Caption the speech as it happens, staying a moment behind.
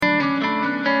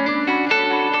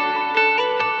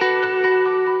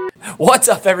What's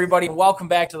up, everybody? Welcome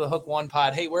back to the Hook One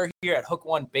Pod. Hey, we're here at Hook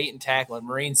One Bait and Tackle in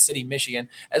Marine City, Michigan.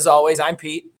 As always, I'm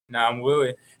Pete. Now I'm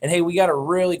Louie. And hey, we got a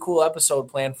really cool episode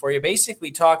planned for you,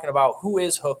 basically talking about who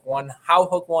is Hook One, how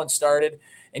Hook One started,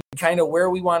 and kind of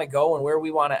where we want to go and where we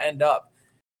want to end up.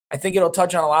 I think it'll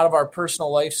touch on a lot of our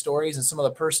personal life stories and some of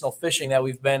the personal fishing that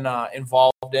we've been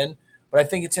involved in. But I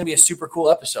think it's going to be a super cool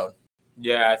episode.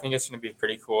 Yeah, I think it's going to be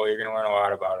pretty cool. You're going to learn a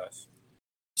lot about us.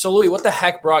 So, Louie, what the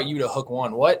heck brought you to Hook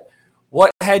One? What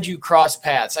had you cross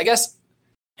paths? I guess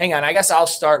I'll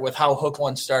start with how Hook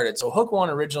One started. So Hook One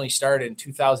originally started in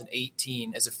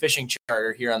 2018 as a fishing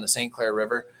charter here on the St. Clair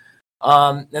River.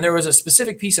 And there was a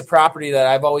specific piece of property that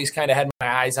I've always kind of had my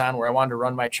eyes on where I wanted to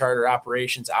run my charter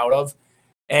operations out of.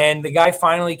 And the guy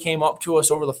finally came up to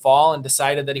us over the fall and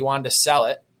decided that he wanted to sell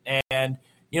it. And,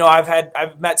 you know,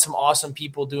 I've met some awesome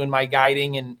people doing my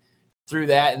guiding and through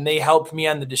that, and they helped me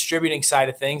on the distributing side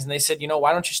of things. And they said, you know,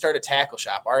 why don't you start a tackle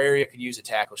shop? Our area could use a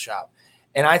tackle shop.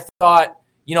 And I thought,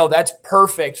 you know, that's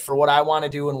perfect for what I want to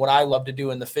do and what I love to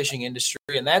do in the fishing industry.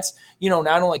 And that's, you know,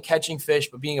 not only catching fish,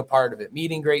 but being a part of it,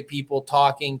 meeting great people,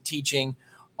 talking, teaching,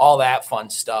 all that fun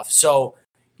stuff. So,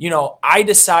 you know, I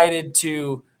decided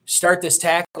to start this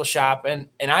tackle shop, and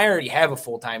I already have a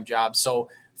full-time job. So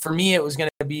for me, it was going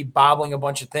to be bobbling a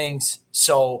bunch of things.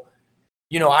 So,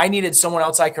 you know, I needed someone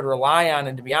else I could rely on.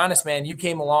 And to be honest, man, you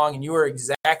came along and you were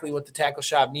exactly what the tackle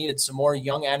shop needed, some more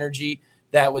young energy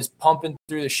that was pumping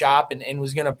through the shop and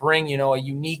was going to bring, you know, a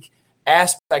unique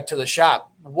aspect to the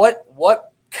shop. What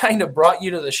kind of brought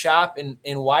you to the shop, and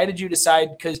why did you decide?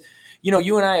 Because, you know,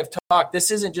 you and I have talked,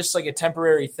 this isn't just like a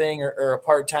temporary thing or a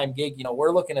part-time gig. You know,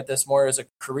 we're looking at this more as a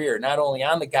career, not only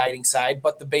on the guiding side,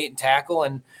 but the bait and tackle.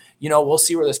 And, you know, we'll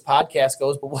see where this podcast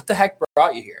goes, but what the heck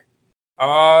brought you here?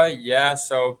 Yeah,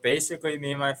 so basically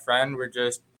me and my friend were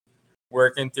just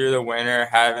working through the winter,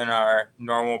 having our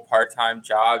normal part-time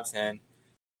jobs, and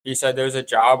he said there was a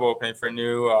job opening for a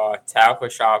new tackle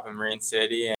shop in Marine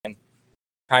City, and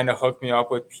kind of hooked me up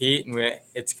with Pete, and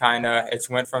it's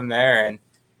went from there. And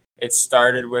it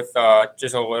started with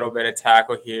just a little bit of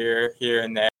tackle here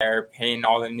and there, painting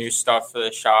all the new stuff for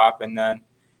the shop, and then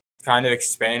kind of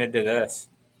expanded to this.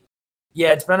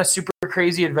 Yeah, it's been a super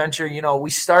crazy adventure. You know,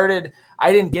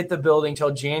 I didn't get the building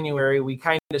till January. We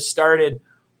kind of started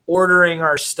ordering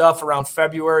our stuff around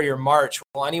February or March.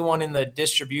 Well, anyone in the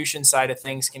distribution side of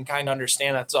things can kind of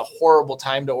understand that's a horrible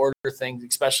time to order things,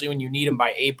 especially when you need them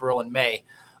by April and May.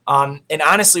 And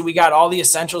honestly, we got all the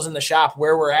essentials in the shop.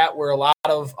 Where we're at, we're a lot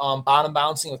of bottom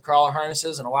bouncing with crawler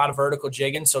harnesses and a lot of vertical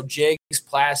jigging. So jigs,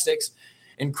 plastics,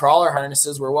 and crawler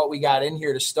harnesses were what we got in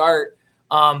here to start.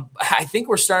 I think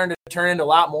we're starting to turn into a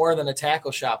lot more than a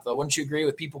tackle shop, though. Wouldn't you agree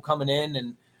with people coming in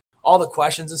and all the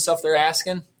questions and stuff they're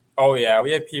asking? Oh, yeah.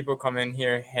 We have people come in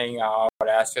here, hang out,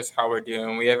 ask us how we're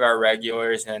doing. We have our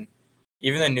regulars, and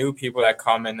even the new people that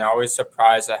come in, they're always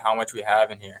surprised at how much we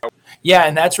have in here. Yeah,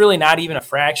 and that's really not even a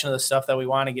fraction of the stuff that we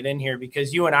want to get in here,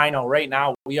 because you and I know right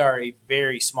now we are a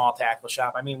very small tackle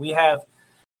shop. I mean, we have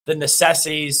the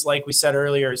necessities, like we said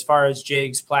earlier, as far as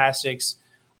jigs, plastics.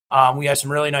 We have some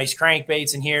really nice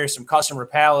crankbaits in here, some custom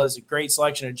Rapalas, a great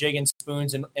selection of jigging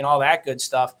spoons and all that good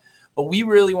stuff. But we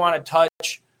really want to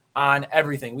touch on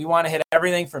everything. We want to hit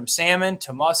everything from salmon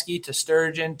to muskie to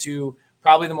sturgeon to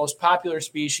probably the most popular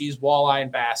species, walleye and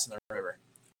bass in the river.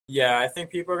 Yeah, I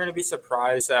think people are going to be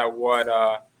surprised at what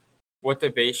the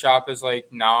bait shop is like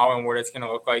now and what it's going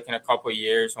to look like in a couple of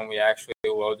years when we actually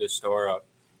load the store up.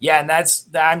 Yeah, and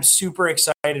I'm super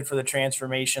excited for the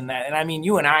transformation. And I mean,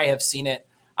 you and I have seen it,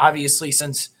 obviously,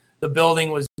 since the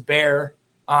building was bare,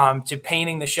 to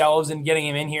painting the shelves and getting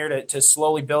them in here to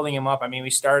slowly building them up. I mean, we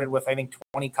started with, I think,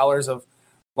 20 colors of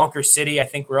Lunker City. I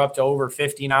think we're up to over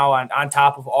 50 now on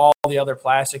top of all the other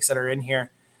plastics that are in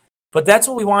here. But that's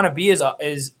what we want to be is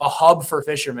a hub for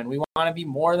fishermen. We want to be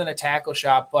more than a tackle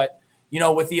shop. But, you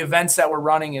know, with the events that we're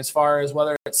running, as far as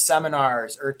whether it's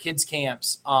seminars or kids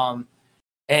camps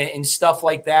and stuff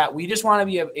like that, we just want to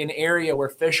be an area where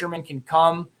fishermen can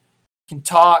come, can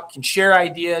talk, can share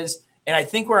ideas. And I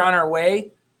think we're on our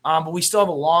way, but we still have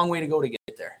a long way to go to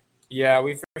get there. Yeah,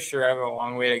 we for sure have a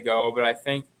long way to go, but I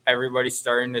think everybody's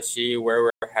starting to see where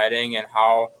we're heading and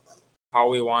how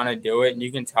we want to do it, and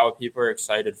you can tell people are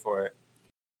excited for it.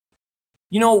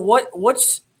 You know,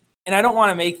 what's and I don't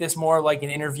want to make this more like an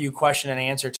interview question and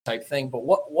answer type thing, but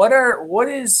what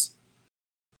is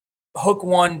Hook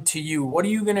One to you? What are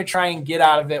you going to try and get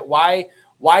out of it?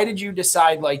 Why did you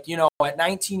decide, like, you know, at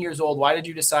 19 years old, why did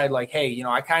you decide, like, hey, you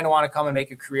know, I kind of want to come and make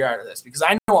a career out of this? Because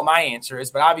I know what my answer is,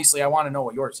 but obviously I want to know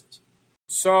what yours is.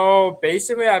 So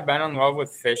basically I've been in love with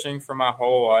fishing for my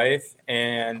whole life,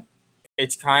 and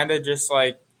it's kind of just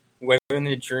like living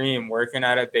the dream, working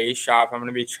at a bait shop. I'm going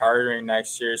to be chartering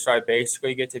next year. So I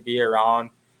basically get to be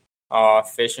around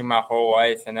fishing my whole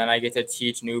life. And then I get to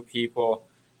teach new people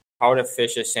how to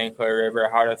fish the St. Clair River,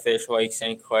 how to fish Lake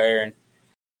St. Clair. And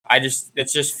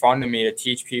it's just fun to me to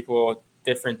teach people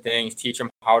different things, teach them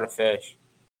how to fish.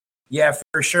 Yeah,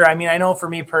 for sure. I mean, I know for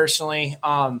me personally,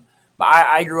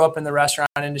 I grew up in the restaurant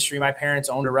industry. My parents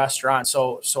owned a restaurant.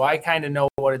 So I kind of know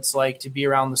what it's like to be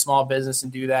around the small business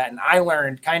and do that. And I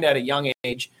learned kind of at a young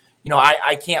age,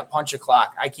 I can't punch a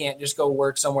clock. I can't just go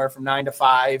work somewhere from 9 to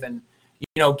 5 and,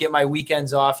 get my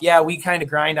weekends off. Yeah, we kind of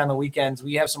grind on the weekends.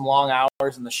 We have some long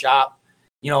hours in the shop,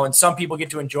 and some people get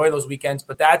to enjoy those weekends.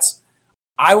 But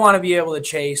I want to be able to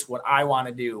chase what I want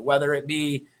to do, whether it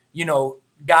be,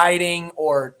 guiding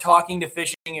or talking to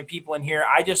fishing and people in here.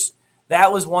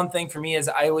 That was one thing for me, is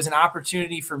it was an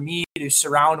opportunity for me to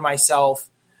surround myself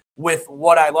with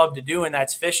what I love to do, and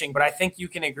that's fishing. But I think you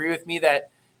can agree with me that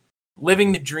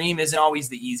living the dream isn't always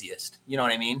the easiest. You know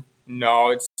what I mean? No,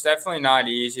 it's definitely not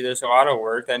easy. There's a lot of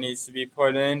work that needs to be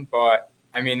put in, but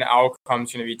I mean, the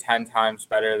outcome's going to be 10 times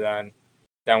better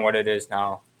than what it is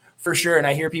now. For sure. And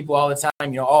I hear people all the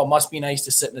time, it must be nice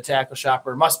to sit in the tackle shop,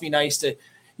 or it must be nice to,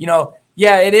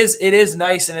 yeah, it is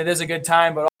nice and it is a good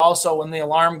time. But also when the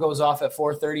alarm goes off at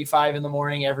 4:35 in the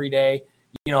morning every day,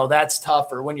 that's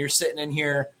tough. Or when you're sitting in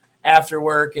here after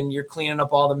work and you're cleaning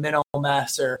up all the minnow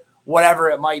mess or whatever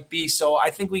it might be. So I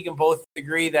think we can both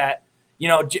agree that,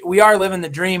 we are living the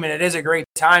dream and it is a great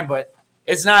time, but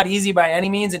it's not easy by any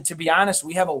means. And to be honest,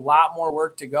 we have a lot more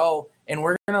work to go and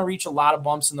we're going to reach a lot of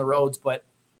bumps in the roads. But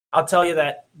I'll tell you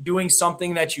that doing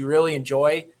something that you really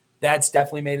enjoy, that's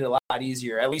definitely made it a lot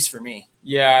easier, at least for me.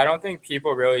 Yeah, I don't think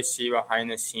people really see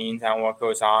behind the scenes on what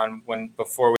goes on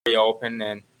before we open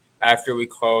and after we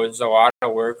close. There's a lot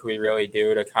of work we really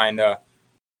do to kind of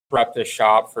prep the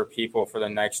shop for people for the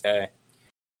next day.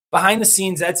 Behind the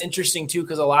scenes, that's interesting too,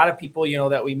 because a lot of people,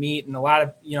 that we meet and a lot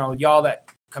of, y'all that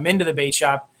come into the bait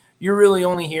shop, you're really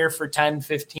only here for 10,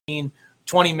 15,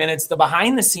 20 minutes. The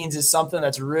behind the scenes is something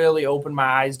that's really opened my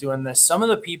eyes doing this. Some of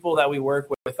the people that we work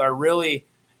with are really,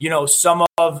 some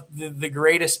of the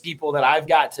greatest people that I've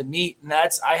got to meet. And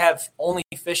I have only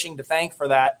fishing to thank for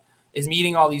that, is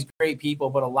meeting all these great people.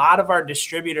 But a lot of our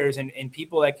distributors and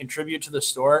people that contribute to the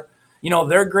store,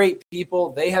 they're great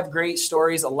people. They have great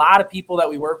stories. A lot of people that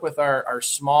we work with are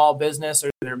small business or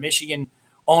they're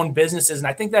Michigan-owned businesses. And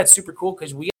I think that's super cool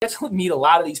because we get to meet a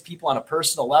lot of these people on a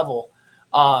personal level.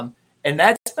 And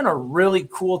that's been a really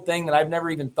cool thing that I've never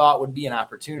even thought would be an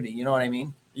opportunity. You know what I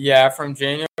mean? Yeah, from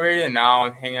January to now,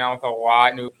 I'm hanging out with a lot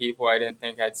of new people I didn't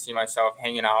think I'd see myself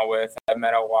hanging out with. I've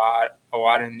met a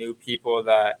lot of new people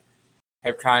that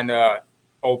have kind of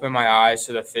opened my eyes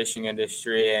to the fishing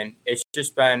industry, and it's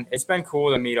been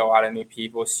cool to meet a lot of new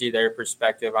people, see their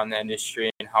perspective on the industry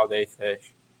and how they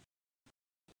fish.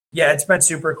 Yeah, it's been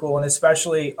super cool, and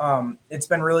especially it's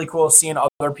been really cool seeing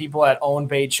other people that own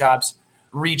bait shops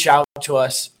reach out to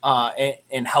us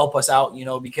and help us out,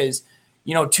 because,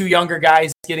 two younger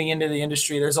guys getting into the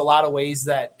industry, there's a lot of ways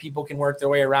that people can work their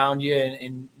way around you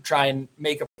and try and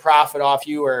make a profit off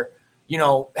you or,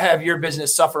 have your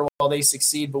business suffer while they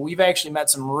succeed. But we've actually met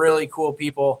some really cool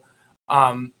people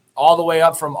all the way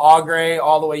up from Augrey,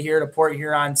 all the way here to Port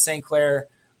Huron, St. Clair,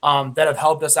 that have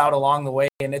helped us out along the way.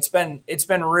 And it's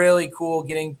been really cool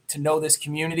getting to know this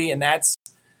community. And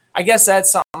I guess that's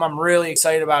something I'm really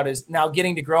excited about, is now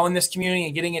getting to grow in this community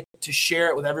and getting it to share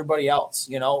it with everybody else,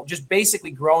 just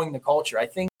basically growing the culture. I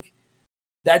think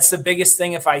that's the biggest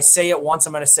thing. If I say it once,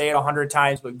 I'm going to say it 100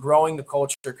 times, but growing the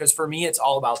culture, because for me, it's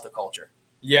all about the culture.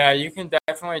 Yeah, you can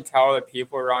definitely tell that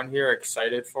people around here are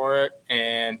excited for it,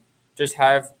 and just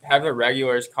have the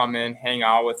regulars come in, hang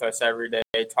out with us every day,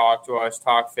 talk to us,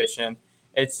 talk fishing.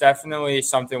 It's definitely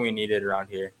something we needed around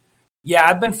here. Yeah,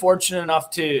 I've been fortunate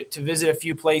enough to visit a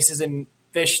few places and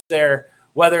fish there,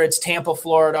 whether it's Tampa,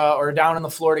 Florida, or down in the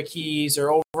Florida Keys,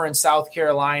 or over in South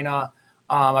Carolina.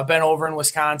 I've been over in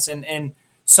Wisconsin, and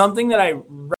something that I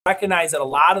recognize that a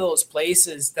lot of those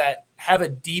places that have a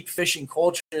deep fishing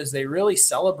culture is they really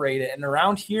celebrate it. And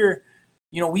around here,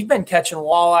 we've been catching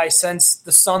walleye since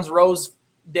the sun's rose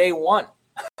day one.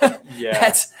 Yeah,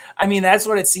 that's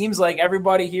what it seems like.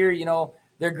 Everybody here,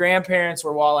 their grandparents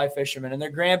were walleye fishermen and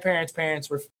their grandparents' parents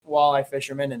were walleye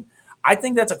fishermen. And I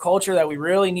think that's a culture that we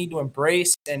really need to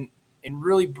embrace and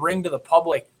really bring to the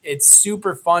public. It's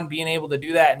super fun being able to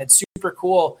do that. And it's super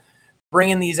cool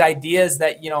bringing these ideas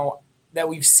that, that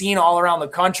we've seen all around the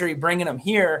country, bringing them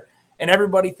here. And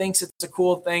everybody thinks it's a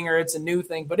cool thing or it's a new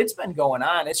thing, but it's been going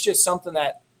on. It's just something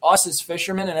that us as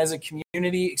fishermen and as a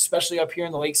community, especially up here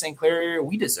in the Lake St. Clair area,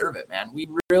 we deserve it, man. We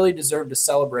really deserve to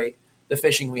celebrate the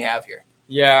fishing we have here.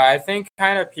 Yeah, I think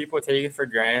kind of people take it for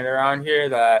granted around here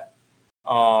that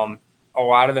a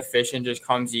lot of the fishing just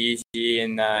comes easy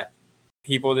and that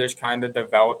people just kind of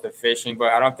develop the fishing.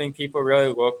 But I don't think people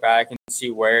really look back and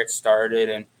see where it started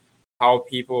and how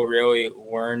people really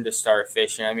learned to start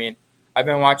fishing. I mean, I've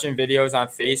been watching videos on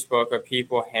Facebook of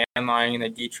people hand lining in the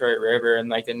Detroit River in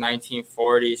like the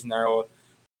 1940s in their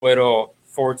little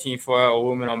 14-foot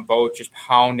aluminum boat just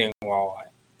pounding walleye.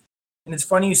 And it's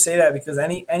funny you say that because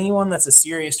anyone that's a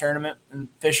serious tournament and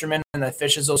fisherman and that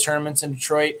fishes those tournaments in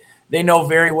Detroit, they know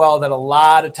very well that a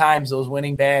lot of times those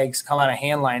winning bags come on a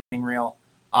hand lining reel.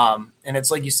 And it's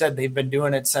like you said, they've been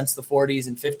doing it since the 40s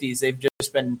and 50s. They've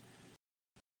just been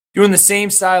doing the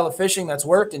same style of fishing that's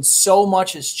worked, and so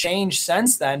much has changed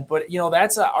since then. But,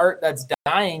 that's an art that's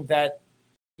dying that,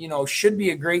 should be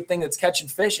a great thing that's catching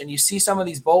fish. And you see some of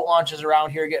these boat launches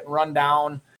around here getting run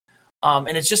down.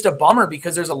 And it's just a bummer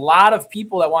because there's a lot of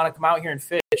people that want to come out here and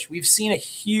fish. We've seen a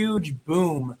huge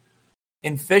boom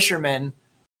in fishermen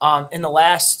in the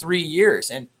last 3 years,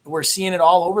 and we're seeing it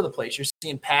all over the place. You're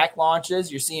seeing pack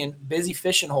launches, you're seeing busy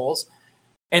fishing holes,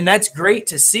 and that's great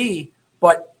to see,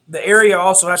 but the area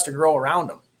also has to grow around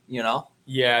them,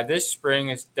 Yeah, this spring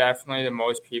is definitely the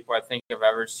most people I think I've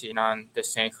ever seen on the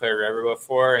St. Clair River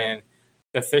before, and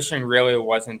the fishing really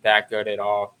wasn't that good at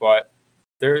all. But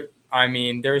there's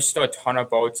still a ton of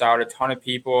boats out, a ton of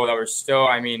people that were still,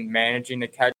 managing to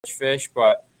catch fish,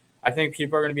 but I think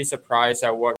people are going to be surprised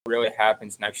at what really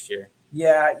happens next year.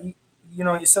 Yeah,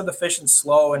 you said the fishing's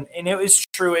slow, and it was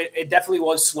true. It definitely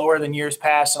was slower than years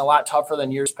past and a lot tougher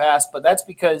than years past, but that's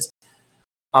because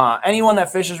anyone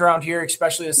that fishes around here,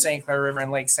 especially the St. Clair River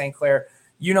and Lake St. Clair,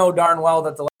 darn well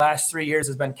that the last 3 years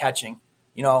has been catching.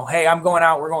 Hey, I'm going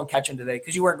out, we're going catching today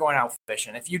because you weren't going out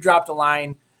fishing. If you dropped a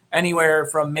line anywhere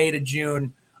from May to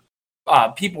June,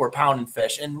 people were pounding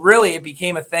fish. And really it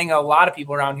became a thing. A lot of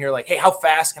people around here like, hey, how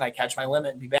fast can I catch my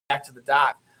limit and be back to the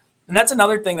dock? And that's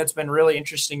another thing that's been really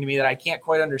interesting to me that I can't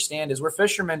quite understand is we're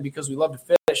fishermen because we love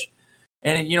to fish.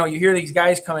 And, you hear these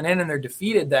guys coming in and they're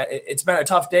defeated that it's been a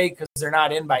tough day because they're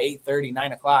not in by 8:30,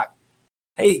 9 o'clock.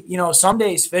 Hey, some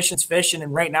days fishing's fishing.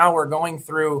 And right now we're going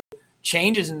through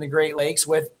changes in the Great Lakes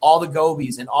with all the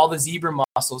gobies and all the zebra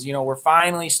mussels. We're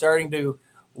finally starting to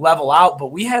level out,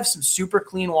 but we have some super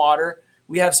clean water.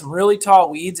 We have some really tall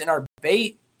weeds, and our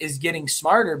bait is getting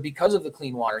smarter because of the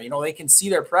clean water. They can see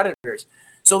their predators.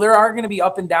 So there are going to be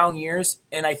up and down years,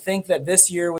 and I think that this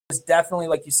year was definitely,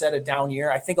 like you said, a down year.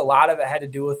 I think a lot of it had to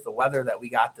do with the weather that we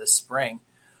got this spring.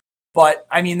 But,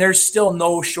 there's still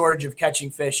no shortage of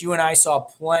catching fish. You and I saw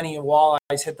plenty of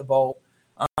walleyes hit the boat.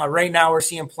 Right now we're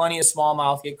seeing plenty of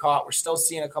smallmouth get caught. We're still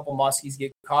seeing a couple muskies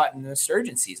get caught, and the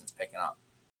sturgeon season's picking up.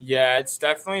 Yeah, it's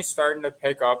definitely starting to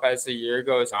pick up as the year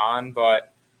goes on,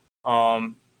 but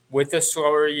with the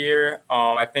slower year,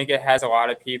 I think it has a lot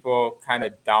of people kind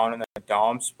of down in the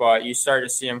dumps, but you start to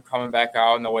see them coming back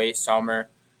out in the late summer,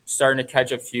 starting to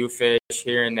catch a few fish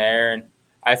here and there, and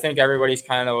I think everybody's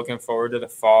kind of looking forward to the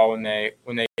fall when they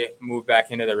move back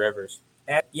into the rivers.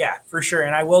 Yeah, for sure.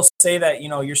 And I will say that,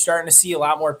 you're starting to see a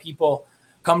lot more people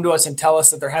come to us and tell us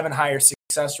that they're having higher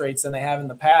success rates than they have in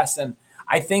the past, and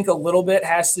I think a little bit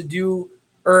has to do,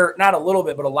 or not a little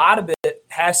bit, but a lot of it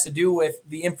has to do with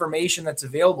the information that's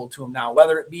available to them now,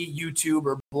 whether it be YouTube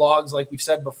or blogs, like we've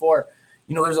said before.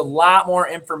 There's a lot more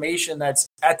information that's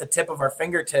at the tip of our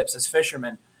fingertips as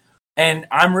fishermen. And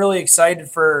I'm really excited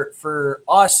for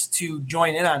us to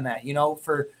join in on that.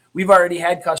 We've already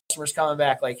had customers coming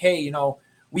back like, hey,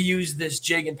 we used this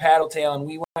jig and paddle tail and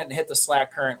we went and hit the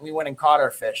slack current. We went and caught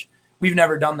our fish. We've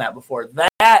never done that before.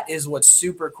 That is what's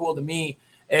super cool to me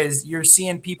is you're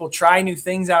seeing people try new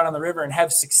things out on the river and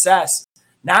have success,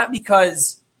 not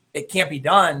because it can't be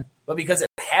done, but because it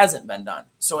hasn't been done.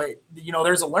 So,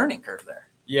 there's a learning curve there.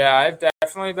 Yeah, I've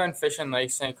definitely been fishing Lake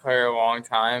St. Clair a long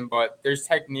time, but there's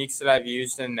techniques that I've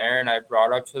used in there and I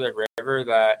brought up to the river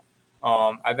that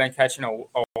I've been catching a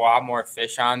lot more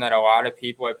fish on that a lot of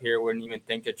people up here wouldn't even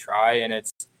think to try. And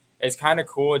it's kind of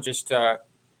cool just to,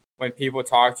 when people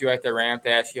talk to you at the ramp,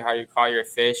 they ask you how you caught your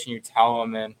fish and you tell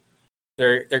them, and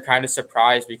they're kind of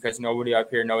surprised because nobody up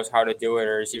here knows how to do it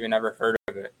or has even ever heard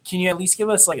of it. Can you at least give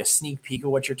us like a sneak peek of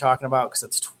what you're talking about? Because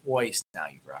it's twice now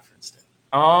you've referenced it.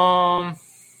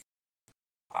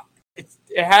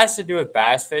 It has to do with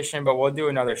bass fishing, but we'll do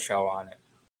another show on it.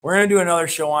 We're going to do another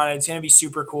show on it. It's going to be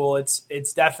super cool.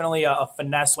 It's definitely a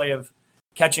finesse way of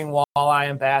catching walleye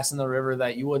and bass in the river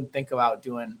that you wouldn't think about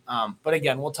doing. But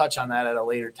again, we'll touch on that at a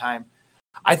later time.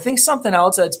 I think something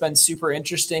else that's been super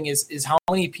interesting is how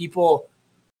many people,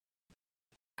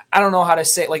 I don't know how to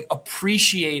say it, like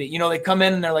appreciate it. They come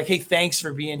in and they're like, hey, thanks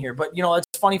for being here. But,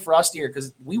 it's funny for us to hear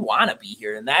because we want to be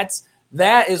here. And that's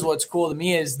that is what's cool to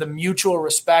me, is the mutual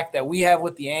respect that we have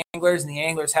with the anglers and the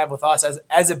anglers have with us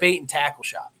as a bait and tackle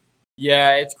shop.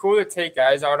 Yeah, it's cool to take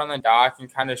guys out on the dock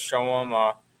and kind of show them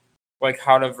like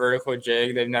how to vertical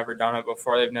jig. They've never done it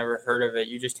before. They've never heard of it.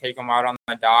 You just take them out on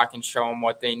the dock and show them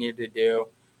what they need to do.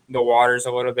 The water's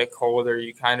a little bit colder.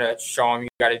 You kind of show them you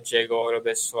got to jig a little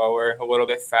bit slower, a little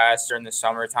bit faster in the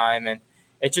summertime, and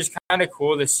it's just kind of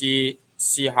cool to see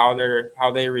how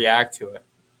they react to it.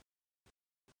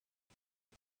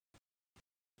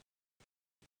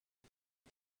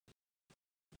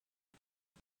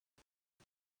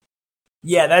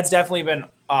 Yeah, that's definitely been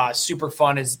super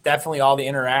fun. Is definitely all the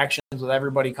interactions with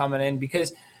everybody coming in,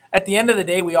 because at the end of the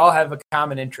day, we all have a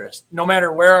common interest. No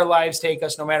matter where our lives take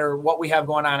us, no matter what we have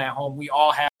going on at home, we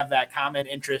all have that common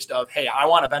interest of, hey, I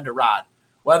want to bend a rod,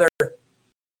 whether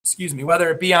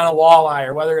it be on a walleye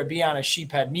or whether it be on a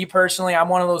sheephead. Me personally, I'm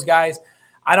one of those guys.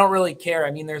 I don't really care.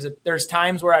 I mean, there's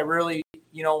times where I really,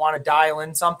 want to dial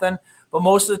in something. But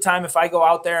most of the time, if I go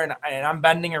out there and I'm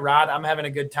bending a rod, I'm having a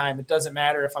good time. It doesn't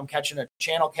matter if I'm catching a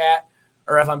channel cat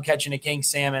or if I'm catching a king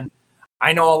salmon.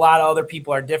 I know a lot of other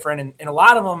people are different. And a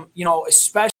lot of them,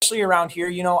 especially around here,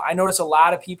 I notice a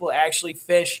lot of people actually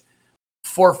fish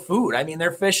for food. I mean,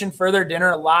 they're fishing for their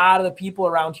dinner. A lot of the people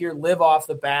around here live off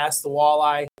the bass, the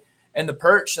walleye, and the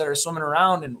perch that are swimming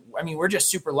around. And, I mean, we're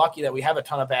just super lucky that we have a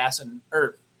ton of bass.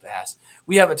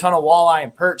 We have a ton of walleye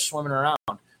and perch swimming around.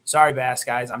 Sorry, bass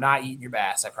guys. I'm not eating your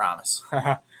bass, I promise.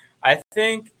 I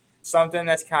think something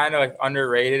that's kind of like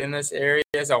underrated in this area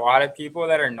is a lot of people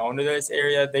that are known to this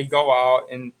area, they go out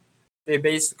and they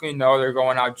basically know they're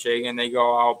going out jigging. They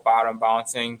go out bottom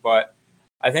bouncing. But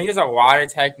I think there's a lot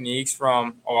of techniques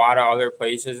from a lot of other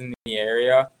places in the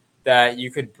area that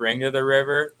you could bring to the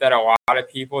river that a lot of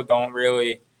people don't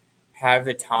really have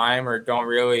the time or don't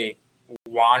really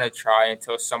want to try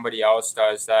until somebody else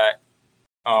does that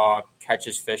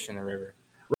catches fish in the river.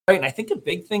 Right, and I think a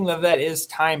big thing of that is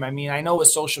time. I mean, I know with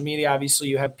social media, obviously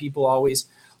you have people always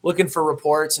looking for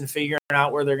reports and figuring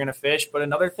out where they're going to fish. But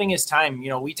another thing is time.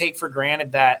 We take for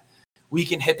granted that we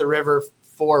can hit the river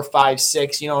 4, 5,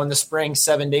 6, in the spring,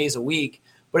 7 days a week.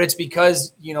 But it's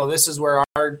because, this is where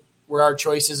our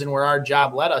choices and where our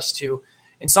job led us to.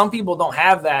 And some people don't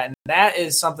have that. And that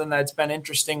is something that's been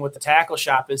interesting with the tackle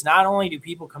shop, is not only do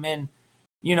people come in,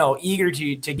 eager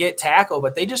to get tackle,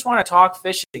 but they just want to talk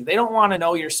fishing. They don't want to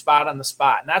know your spot on the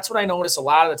spot. And that's what I notice a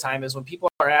lot of the time is when people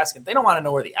are asking, they don't want to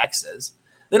know where the X is.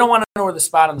 They don't want to know where the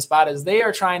spot on the spot is. They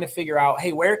are trying to figure out,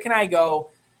 hey, where can I go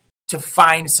to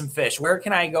find some fish? Where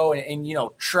can I go and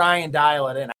try and dial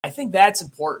it in? I think that's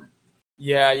important.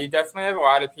 Yeah, you definitely have a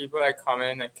lot of people that come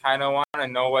in that kind of want to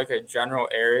know like a general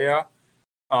area,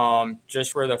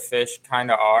 just where the fish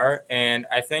kind of are. And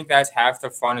I think that's half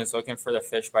the fun, is looking for the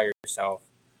fish by yourself.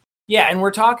 Yeah, and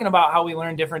we're talking about how we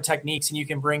learn different techniques, and you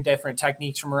can bring different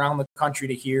techniques from around the country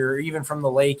to here, or even from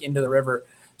the lake into the river.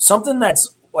 Something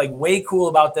that's like way cool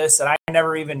about this that I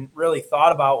never even really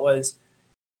thought about was,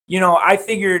 I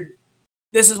figured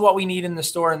this is what we need in the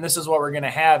store and this is what we're going to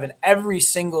have. And every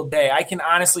single day, I can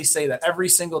honestly say that every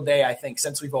single day, I think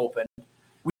since we've opened,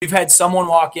 we've had someone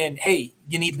walk in, hey,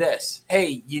 you need this.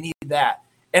 Hey, you need that.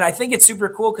 And I think it's super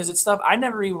cool because it's stuff I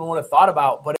never even would have thought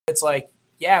about, but it's like,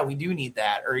 yeah, we do need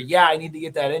that. Or, yeah, I need to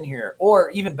get that in here. Or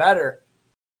even better,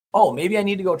 oh, maybe I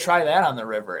need to go try that on the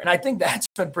river. And I think that's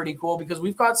been pretty cool because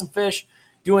we've caught some fish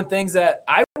doing things that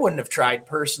I wouldn't have tried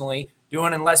personally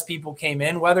doing unless people came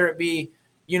in, whether it be,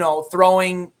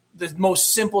 throwing the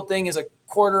most simple thing is a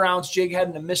 1/4 ounce jig head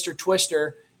and a Mr.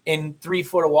 Twister in 3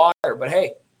 foot of water. But,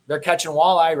 hey, they're catching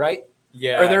walleye, right?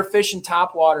 Yeah. Or they're fishing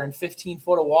top water in 15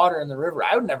 foot of water in the river.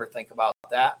 I would never think about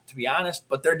that, to be honest,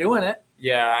 but they're doing it.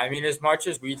 Yeah, I mean, as much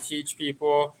as we teach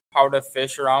people how to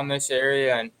fish around this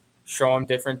area and show them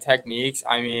different techniques,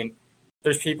 I mean,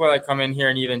 there's people that come in here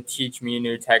and even teach me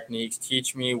new techniques,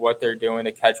 teach me what they're doing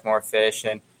to catch more fish.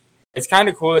 And it's kind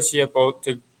of cool to see it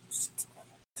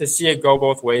to see it go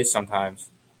both ways sometimes.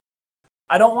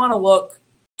 I don't want to look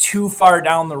too far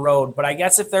down the road, but I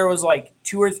guess if there was like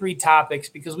 2 or 3 topics,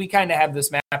 because we kind of have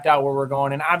this mapped out where we're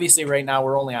going, and obviously right now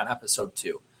we're only on episode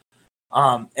 2.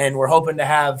 And we're hoping to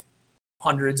have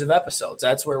hundreds of episodes.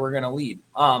 That's where we're going to lead.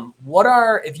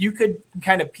 If you could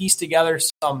kind of piece together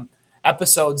some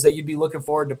episodes that you'd be looking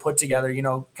forward to put together,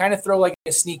 kind of throw like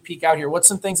a sneak peek out here. What's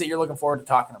some things that you're looking forward to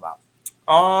talking about?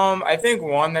 I think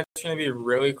one that's going to be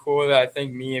really cool that I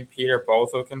think me and Pete are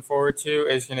both looking forward to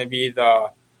is going to be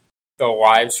the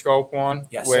live scope one,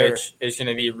 yes, which is going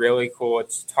to be really cool.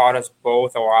 It's taught us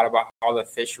both a lot about how the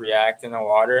fish react in the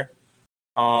water.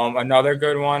 Another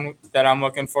good one that I'm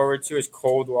looking forward to is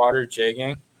cold water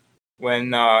jigging,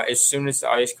 when as soon as the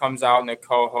ice comes out and the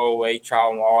coho, lake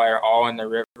trout, and walleye are all in the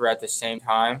river at the same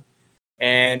time.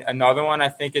 And another one I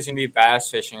think is going to be bass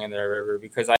fishing in the river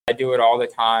because I do it all the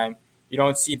time. You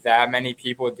don't see that many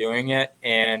people doing it,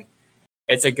 and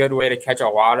it's a good way to catch a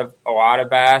lot of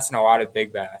bass and a lot of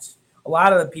big bass. A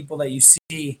lot of the people that you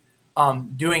see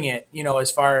doing it,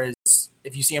 as far as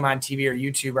if you see them on TV or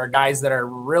YouTube, are guys that are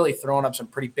really throwing up some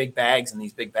pretty big bags in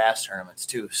these big bass tournaments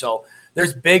too. So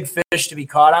there's big fish to be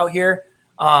caught out here,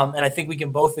 and I think we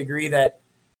can both agree that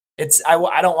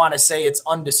I don't want to say it's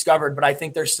undiscovered, but I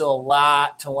think there's still a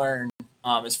lot to learn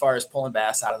as far as pulling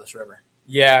bass out of this river.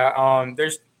 Yeah,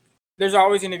 there's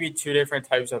always going to be two different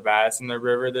types of bass in the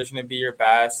river. There's going to be your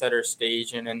bass that are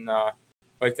staging in the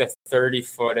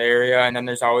 30-foot area, and then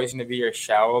there's always going to be your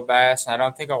shallow bass. And I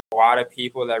don't think a lot of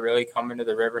people that really come into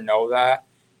the river know that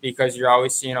because you're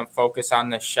always seeing them focus on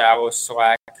the shallow,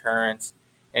 slack currents.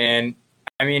 And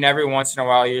I mean, every once in a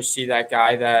while you see that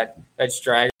guy that's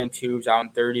dragging tubes out in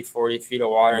 30, 40 feet of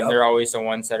water, and they're always the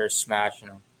ones that are smashing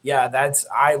them. Yeah,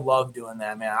 I love doing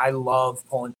that, man. I love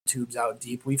pulling tubes out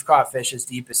deep. We've caught fish as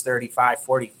deep as 35,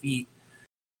 40 feet.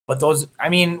 But those, I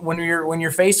mean, when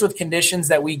you're faced with conditions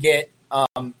that we get,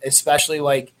 especially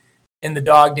like in the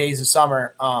dog days of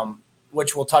summer,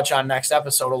 which we'll touch on next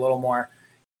episode a little more,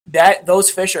 that those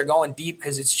fish are going deep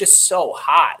because it's just so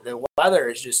hot. The weather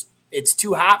is just, it's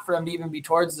too hot for them to even be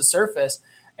towards the surface.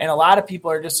 And a lot of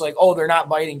people are just like, oh, they're not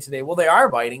biting today. Well, they are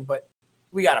biting, but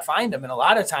we got to find them. And a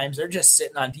lot of times they're just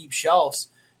sitting on deep shelves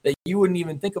that you wouldn't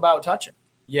even think about touching.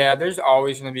 Yeah, there's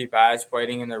always going to be bass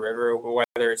biting in the river,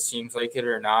 whether it seems like it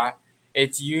or not.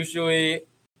 It's usually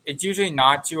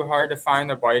not too hard to find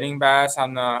the biting bass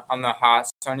on the hot,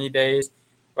 sunny days.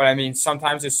 But, I mean,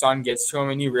 sometimes the sun gets to them,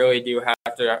 and you really do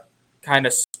have to kind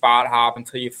of spot hop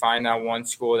until you find that one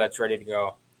school that's ready to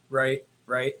go. Right.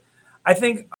 I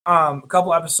think a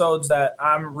couple episodes that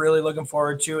I'm really looking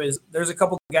forward to is there's a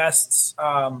couple guests,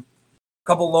 a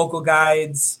couple local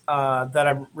guides that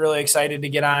I'm really excited to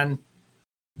get on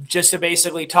just to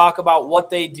basically talk about what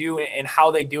they do and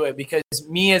how they do it. Because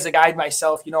me as a guide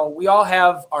myself, we all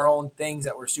have our own things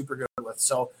that we're super good with.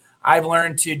 So I've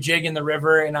learned to jig in the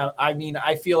river, and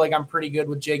I feel like I'm pretty good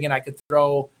with jigging. I could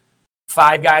throw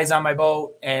 5 guys on my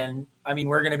boat, and I mean,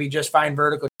 we're going to be just fine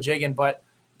vertical jigging, but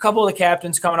couple of the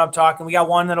captains coming up talking. We got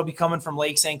one that'll be coming from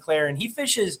Lake St. Clair, and he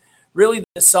fishes really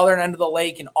the southern end of the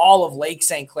lake and all of Lake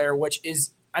St. Clair, which is,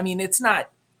 I mean, it's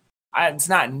not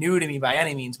new to me by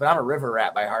any means, but I'm a river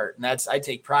rat by heart, and I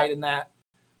take pride in that.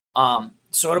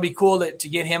 So it'll be cool to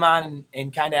get him on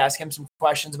and kind of ask him some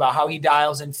questions about how he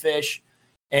dials in fish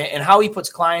and how he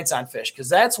puts clients on fish, because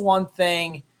that's one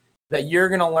thing that you're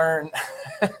going to learn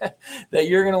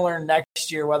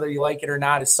next year, whether you like it or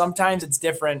not, is sometimes it's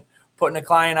different putting a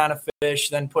client on a fish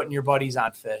than putting your buddies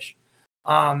on fish.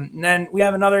 And then we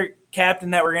have another captain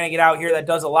that we're going to get out here that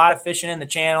does a lot of fishing in the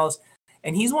channels.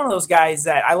 And he's one of those guys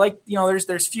that I like,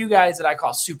 there's few guys that I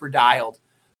call super dialed.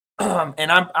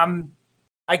 And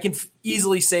I can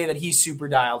easily say that he's super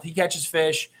dialed. He catches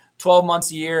fish 12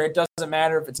 months a year. It doesn't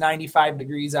matter if it's 95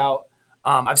 degrees out.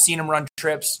 I've seen him run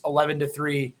trips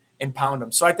 11-3 and pound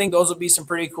them. So I think those will be some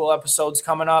pretty cool episodes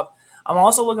coming up. I'm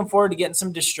also looking forward to getting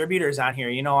some distributors on here.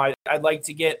 I'd like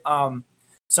to get some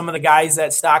of the guys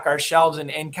that stock our shelves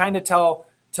and kind of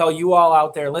tell you all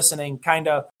out there listening kind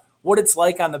of what it's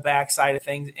like on the backside of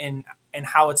things and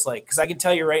how it's like. Because I can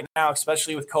tell you right now,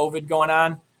 especially with COVID going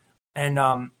on and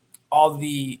all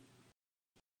the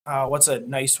what's a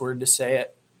nice word to say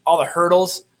it, all the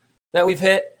hurdles that we've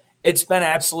hit, it's been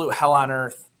absolute hell on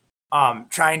earth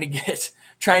trying to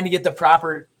get the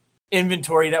proper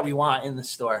inventory that we want in the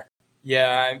store.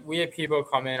 Yeah, we have people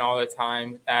come in all the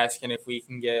time asking if we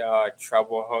can get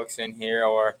treble hooks in here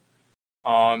or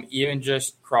even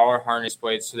just crawler harness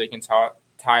blades so they can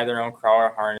tie their own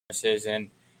crawler harnesses. And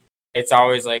it's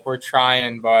always like we're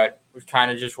trying, but we're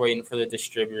kind of just waiting for the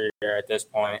distributor at this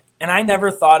point. And I never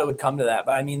thought it would come to that.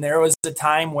 But, I mean, there was a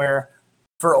time where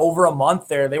for over a month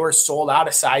there, they were sold out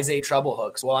of size 8 treble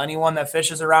hooks. Well, anyone that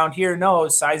fishes around here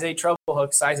knows size 8 treble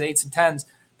hooks, size 8s and 10s,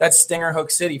 that's Stinger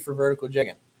Hook City for vertical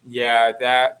jigging. Yeah,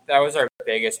 that was our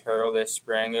biggest hurdle this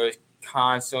spring. It was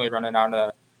constantly running out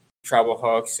of treble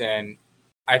hooks, and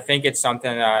I think it's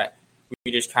something that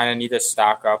we just kind of need to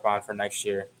stock up on for next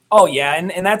year. Oh, yeah,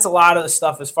 and that's a lot of the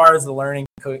stuff as far as the learning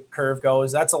curve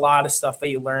goes. That's a lot of stuff that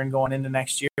you learn going into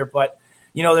next year. But,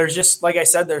 there's just, like I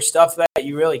said, there's stuff that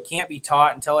you really can't be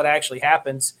taught until it actually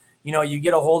happens. You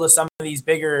get a hold of some of these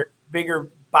bigger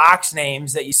box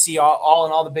names that you see all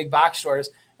in all the big box stores,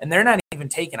 and they're not even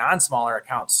taking on smaller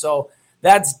accounts. So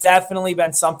that's definitely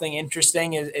been something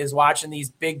interesting is watching these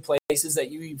big places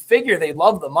that you figure they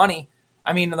love the money.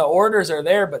 I mean, the orders are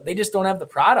there, but they just don't have the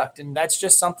product. And that's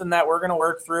just something that we're going to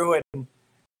work through and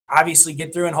obviously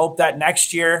get through and hope that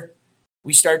next year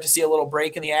we start to see a little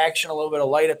break in the action, a little bit of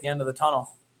light at the end of the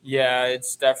tunnel. Yeah,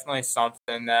 it's definitely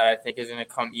something that I think is going to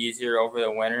come easier over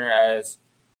the winter as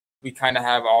we kind of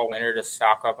have all winter to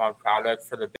stock up on product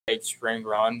for the big spring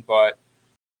run. But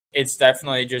it's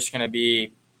definitely just going to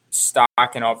be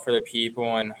stocking up for the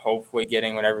people and hopefully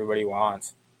getting what everybody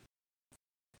wants.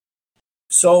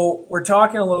 So we're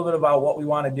talking a little bit about what we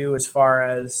want to do as far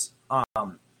as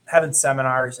having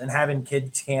seminars and having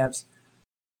kids camps.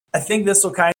 I think this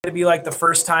will kind of be like the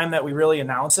first time that we really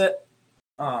announce it.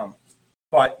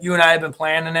 But you and I have been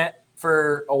planning it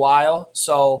for a while.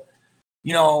 So,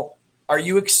 are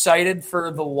you excited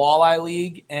for the Walleye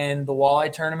League and the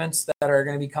Walleye tournaments that are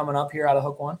going to be coming up here out of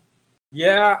Hook One?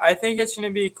 Yeah, I think it's going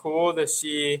to be cool to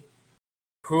see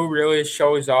who really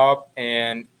shows up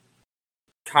and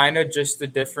kind of just the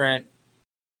different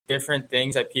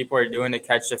things that people are doing to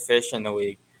catch the fish in the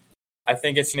league. I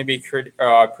think it's going to be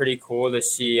pretty cool to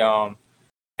see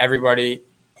everybody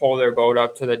pull their boat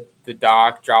up to the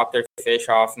dock, drop their fish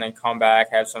off, and then come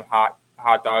back, have some hot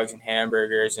dogs and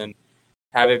hamburgers, and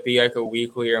have it be like a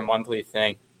weekly or monthly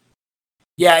thing.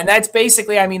 Yeah, and that's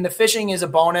basically, the fishing is a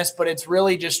bonus, but it's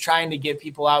really just trying to get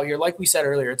people out here. Like we said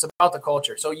earlier, it's about the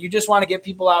culture. So you just want to get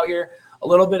people out here. A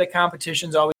little bit of competition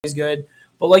is always good.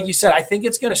 But like you said, I think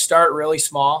it's going to start really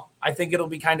small. I think it'll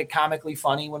be kind of comically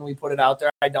funny when we put it out there.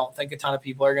 I don't think a ton of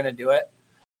people are going to do it.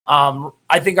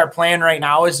 I think our plan right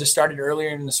now is to start it earlier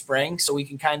in the spring so we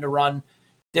can kind of run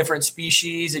different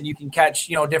species and you can catch,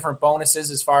 different bonuses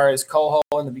as far as coho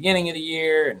in the beginning of the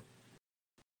year and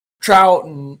trout,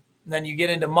 and then you get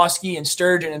into muskie and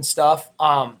sturgeon and stuff.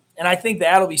 And I think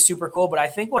that'll be super cool. But I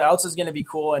think what else is going to be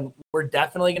cool, and we're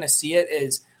definitely going to see it,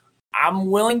 is I'm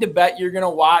willing to bet you're going to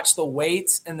watch the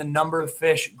weights and the number of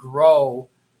fish grow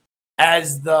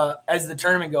as the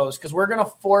tournament goes, because we're going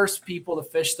to force people to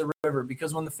fish the river,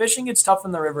 because when the fishing gets tough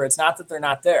in the river, it's not that they're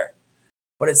not there,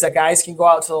 but it's that guys can go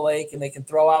out to the lake and they can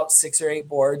throw out 6 or 8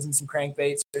 boards and some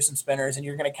crankbaits or some spinners, and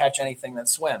you're going to catch anything that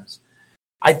swims.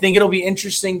 I think it'll be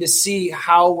interesting to see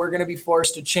how we're going to be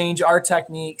forced to change our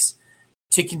techniques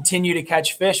to continue to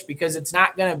catch fish, because it's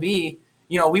not going to be,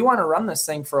 we want to run this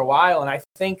thing for a while. And I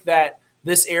think that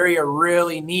this area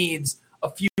really needs a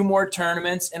few more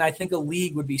tournaments, and I think a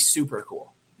league would be super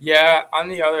cool. Yeah, on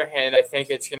the other hand, I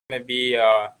think it's going to be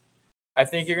I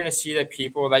think you're going to see the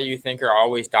people that you think are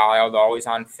always dialed, always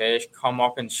on fish, come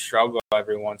up and struggle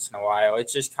every once in a while.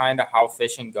 It's just kind of how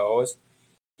fishing goes,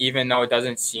 even though it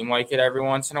doesn't seem like it every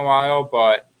once in a while.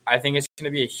 But I think it's going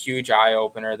to be a huge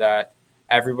eye-opener that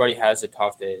everybody has the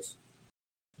tough days.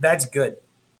 That's good.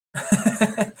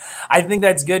 I think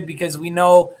that's good, because we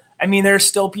know, there's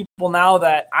still people now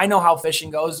that I know how fishing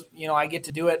goes. I get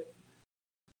to do it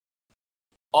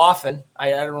often. I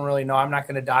don't really know. I'm not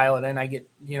going to dial it in. I get,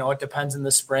 it depends in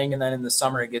the spring, and then in the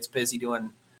summer it gets busy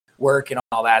doing work and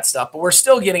all that stuff. But we're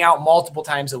still getting out multiple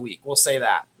times a week. We'll say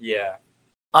that. Yeah.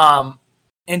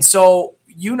 And so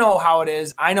how it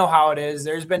is. I know how it is.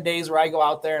 There's been days where I go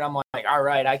out there and I'm like, all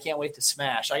right, I can't wait to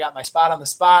smash. I got my spot on the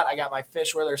spot. I got my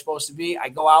fish where they're supposed to be. I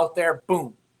go out there,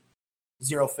 boom,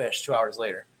 0 fish 2 hours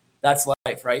later. That's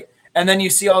life, right? And then you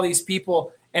see all these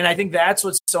people, and I think that's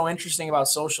what's so interesting about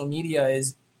social media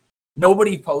is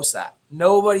nobody posts that.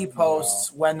 Nobody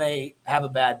posts when they have a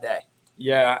bad day.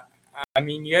 Yeah.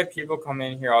 You have people come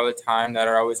in here all the time that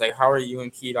are always like, how are you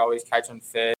and Keith always catching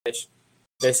fish,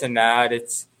 this and that.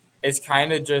 It's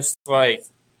kind of just like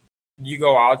you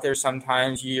go out there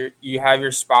sometimes, you have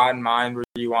your spot in mind where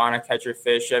you want to catch your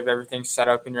fish. You have everything set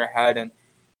up in your head, and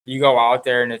you go out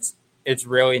there, and it's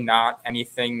really not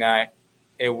anything that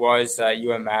it was that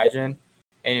you imagine.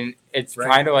 And it's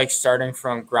kind of like starting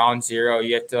from ground zero.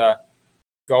 You have to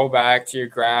go back to your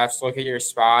graphs, look at your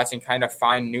spots, and kind of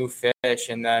find new fish.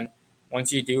 And then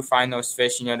once you do find those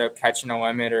fish, and you end up catching a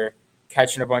limit or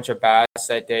catching a bunch of bass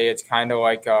that day, it's kind of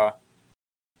like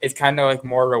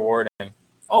more rewarding.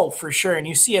 Oh, for sure. And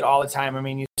you see it all the time.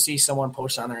 You see someone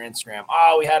post on their Instagram,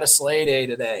 oh, we had a sleigh day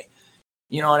today.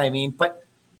 You know what I mean? But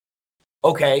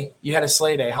okay, you had a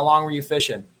sleigh day. How long were you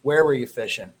fishing? Where were you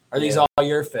fishing? Are these all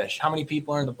your fish? How many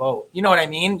people are in the boat? You know what I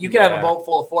mean? You could have a boat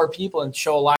full of 4 people and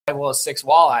show a live well of 6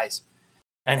 walleyes.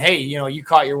 And hey, you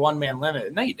caught your 1-man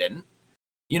limit. No, you didn't.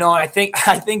 I think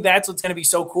that's what's going to be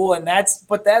so cool. And that's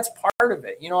part of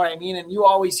it. You know what I mean? And you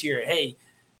always hear it. Hey,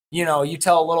 you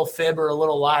tell a little fib or a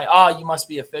little lie. Oh, you must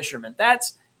be a fisherman.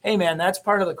 Hey man, that's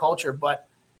part of the culture. But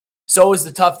so is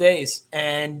the tough days,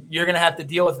 and you're going to have to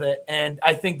deal with it. And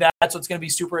I think that's what's going to be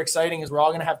super exciting is we're all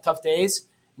going to have tough days,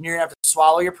 and you're going to have to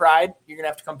swallow your pride. You're going to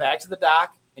have to come back to the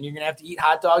dock, and you're going to have to eat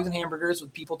hot dogs and hamburgers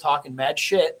with people talking mad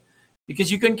shit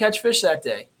because you couldn't catch fish that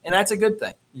day. And that's a good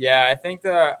thing. Yeah, I think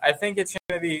it's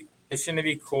gonna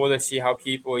be cool to see how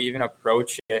people even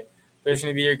approach it. There's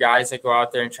gonna be your guys that go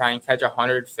out there and try and catch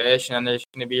 100 fish, and then there's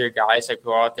gonna be your guys that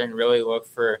go out there and really look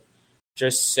for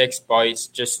just 6 bites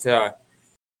just to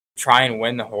try and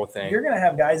win the whole thing. You're going to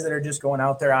have guys that are just going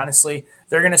out there, honestly.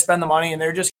 They're going to spend the money, and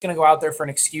they're just going to go out there for an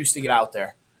excuse to get out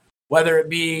there. Whether it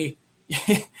be,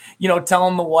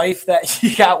 telling the wife that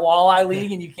you got walleye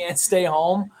league and you can't stay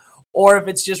home, or if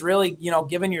it's just really,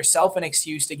 giving yourself an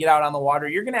excuse to get out on the water.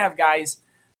 You're going to have guys,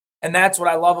 and that's what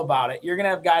I love about it. You're going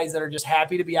to have guys that are just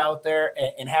happy to be out there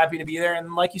and happy to be there.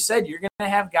 And like you said, you're going to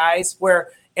have guys where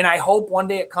 – and I hope one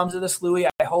day it comes to this, Louie.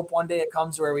 I hope one day it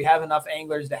comes where we have enough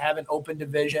anglers to have an open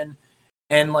division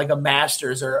and like a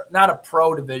masters, or not a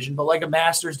pro division, but like a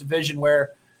masters division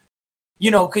where,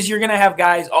 because you're going to have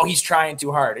guys, oh, he's trying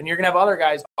too hard. And you're going to have other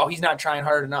guys, oh, he's not trying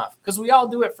hard enough. Because we all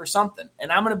do it for something.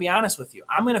 And I'm going to be honest with you.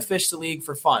 I'm going to fish the league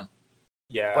for fun.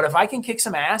 Yeah. But if I can kick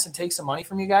some ass and take some money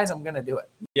from you guys, I'm going to do it.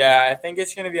 Yeah, I think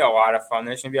it's going to be a lot of fun.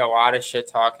 There's going to be a lot of shit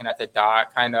talking at the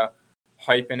dock, kind of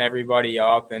hyping everybody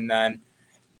up, and then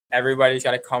everybody's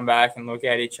got to come back and look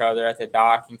at each other at the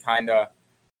dock and kind of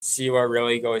see what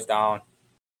really goes down.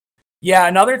 Yeah,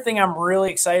 another thing I'm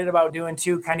really excited about doing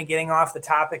too, kind of getting off the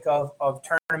topic of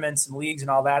tournaments and leagues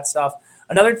and all that stuff.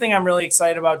 Another thing I'm really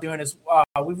excited about doing is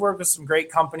we've worked with some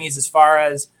great companies as far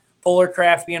as Polar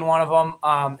Craft being one of them.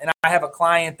 And I have a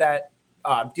client that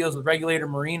deals with Regulator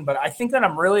Marine, but I think that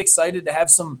I'm really excited to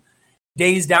have some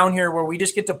days down here where we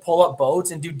just get to pull up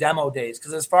boats and do demo days.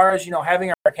 Because as far as,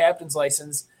 having our captain's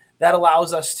license, that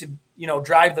allows us to,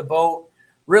 drive the boat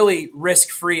really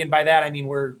risk-free. And by that, I mean,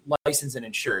 we're licensed and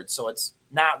insured. So it's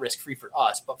not risk-free for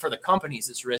us, but for the companies,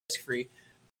 it's risk-free.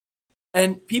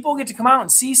 And people get to come out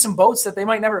and see some boats that they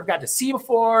might never have got to see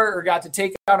before or got to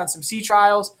take out on some sea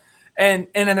trials. And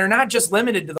then they're not just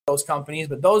limited to those companies,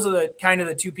 but those are the kind of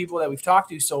the 2 people that we've talked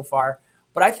to so far.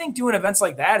 But I think doing events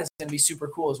like that is going to be super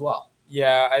cool as well.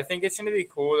 Yeah, I think it's going to be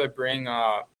cool to bring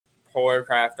Polar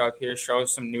Craft up here, show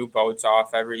some new boats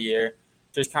off every year,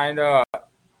 just kind of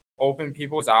open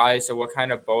people's eyes to what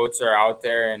kind of boats are out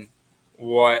there and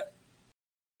what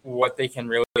they can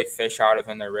really fish out of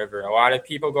in the river. A lot of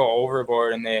people go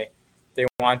overboard and they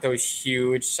want those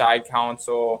huge side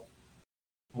console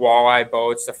walleye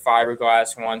boats, the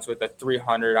fiberglass ones with the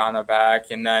 300 on the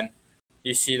back, and then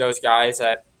you see those guys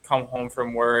that come home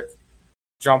from work,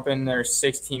 jump in their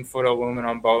 16-foot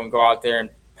aluminum boat and go out there and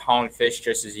pound fish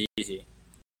just as easy.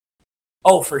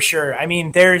 Oh, for sure. I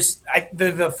mean,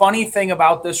 the funny thing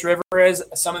about this river is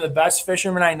some of the best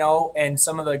fishermen I know and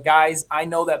some of the guys I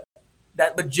know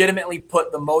that legitimately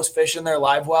put the most fish in their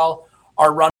live well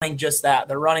are running just that.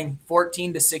 They're running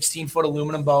 14 to 16-foot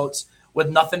aluminum boats with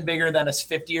nothing bigger than a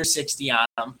 50 or 60 on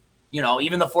them.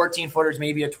 Even the 14-footers,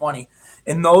 maybe a 20.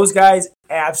 And those guys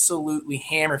absolutely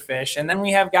hammer fish. And then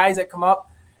we have guys that come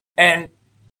up and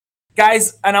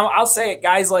guys, and I'll say it,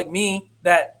 guys like me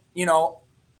that,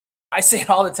 I say it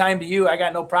all the time to you. I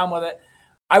got no problem with it.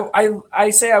 I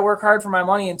say I work hard for my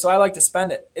money, and so I like to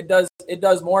spend it. It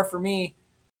does more for me,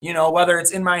 whether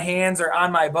it's in my hands or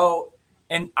on my boat.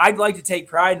 And I'd like to take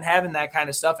pride in having that kind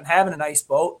of stuff and having a nice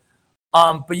boat.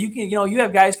 But you can, you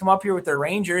have guys come up here with their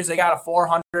Rangers. They got a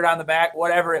 400 on the back,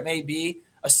 whatever it may be,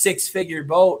 a 6-figure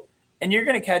boat, and you're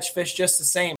going to catch fish just the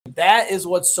same. That is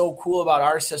what's so cool about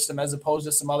our system as opposed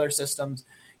to some other systems.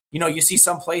 You see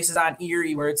some places on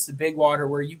Erie where it's the big water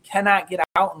where you cannot get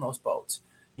out in those boats.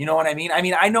 You know what I mean?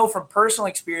 I know from personal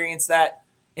experience that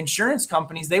insurance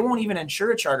companies, they won't even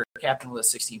insure a charter captain with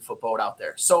a 16-foot boat out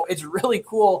there. So it's really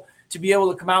cool to be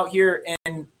able to come out here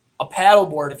and a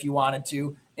paddleboard if you wanted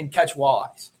to and catch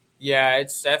walleyes. Yeah,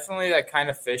 it's definitely that kind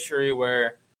of fishery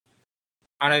where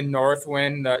on a north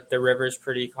wind, the river's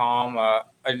pretty calm.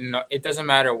 It doesn't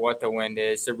matter what the wind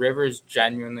is. The river's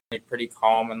genuinely pretty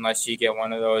calm unless you get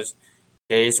one of those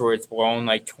days where it's blowing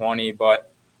like 20.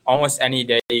 But almost any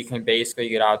day you can basically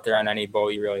get out there on any boat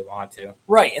you really want to.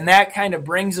 Right, and that kind of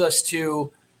brings us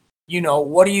to,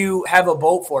 what do you have a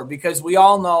boat for? Because we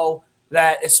all know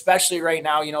that especially right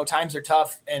now, times are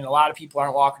tough and a lot of people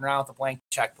aren't walking around with a blank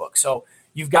checkbook. So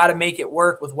you've got to make it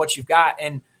work with what you've got.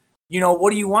 And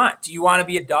what do you want? Do you want to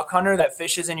be a duck hunter that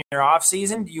fishes in your off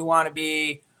season? Do you want to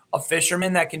be a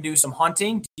fisherman that can do some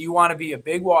hunting? Do you want to be a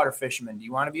big water fisherman? Do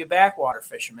you want to be a backwater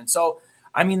fisherman? So,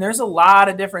 there's a lot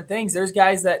of different things. There's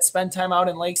guys that spend time out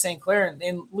in Lake St. Clair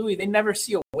and Louis, they never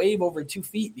see a wave over 2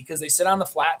 feet because they sit on the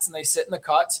flats and they sit in the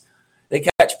cuts. They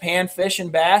catch panfish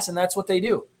and bass, and that's what they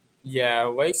do. Yeah,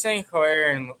 Lake St.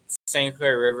 Clair and St.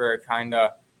 Clair River are kind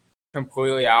of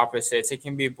completely opposites. It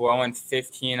can be blowing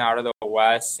 15 out of the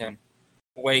west, and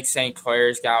Lake St.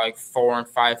 Clair's got like 4 and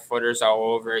 5 footers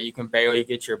all over it. You can barely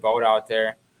get your boat out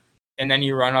there. And then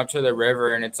you run up to the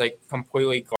river and it's like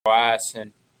completely glass,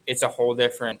 and it's a whole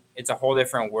different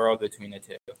world between the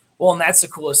two. Well, and that's the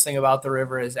coolest thing about the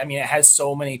river is, I mean, it has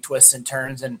so many twists and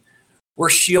turns, and we're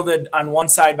shielded on one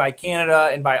side by Canada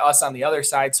and by us on the other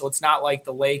side. So it's not like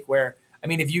the lake where, I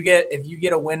mean, if you get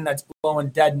a wind that's blowing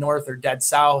dead north or dead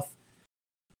south,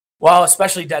 well,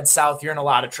 especially dead south, you're in a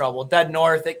lot of trouble. Dead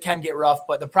north, it can get rough,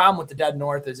 but the problem with the dead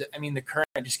north is, I mean, the current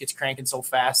just gets cranking so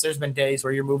fast. There's been days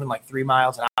where you're moving like 3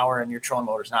 miles an hour and your trolling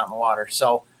motor's not in the water.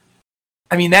 So,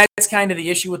 I mean, that's kind of the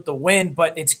issue with the wind,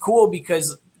 but it's cool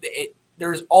because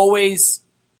there's always,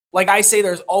 like I say,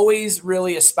 there's always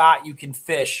really a spot you can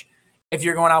fish if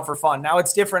you're going out for fun. Now,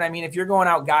 it's different. I mean, if you're going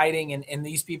out guiding and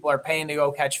these people are paying to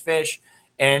go catch fish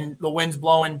and the wind's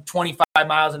blowing 25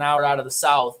 miles an hour out of the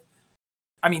south,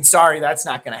 I mean, sorry, that's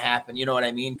not going to happen. You know what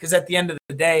I mean? Because at the end of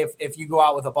the day, if you go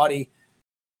out with a buddy,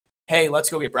 hey, let's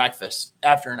go get breakfast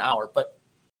after an hour. But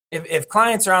if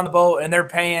clients are on the boat and they're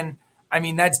paying, I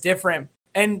mean, that's different.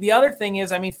 And the other thing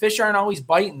is, I mean, fish aren't always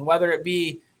biting, whether it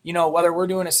be, you know, whether we're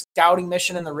doing a scouting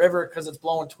mission in the river because it's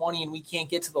blowing 20 and we can't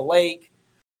get to the lake,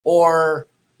 or,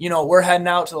 you know, we're heading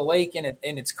out to the lake and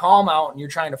it's calm out and you're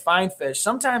trying to find fish.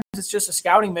 Sometimes it's just a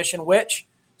scouting mission, which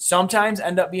sometimes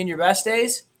end up being your best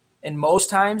days and most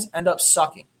times end up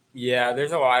sucking. Yeah,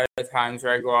 there's a lot of times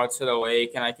where I go out to the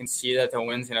lake and I can see that the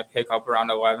wind's going to pick up around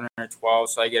 11 or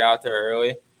 12, so I get out there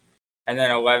early. And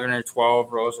then 11 or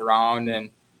 12 rolls around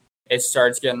and it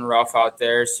starts getting rough out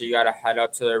there, so you got to head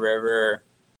up to the river,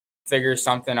 figure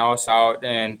something else out.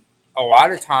 And a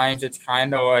lot of times it's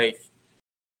kind of like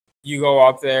you go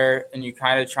up there and you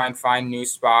kind of try and find new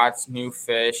spots, new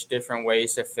fish, different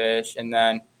ways to fish. And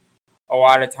then a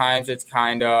lot of times it's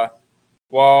kind of,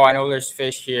 well, I know there's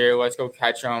fish here. Let's go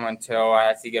catch them until I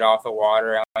have to get off the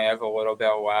water. I only have a little bit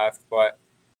left. But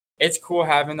it's cool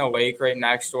having the lake right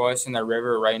next to us and the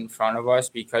river right in front of us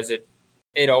because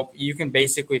you can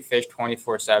basically fish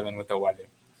 24/7 with the weather.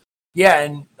 Yeah,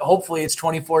 and hopefully it's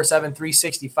 24/7,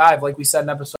 365. Like we said in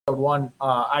episode 1,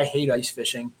 I hate ice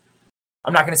fishing.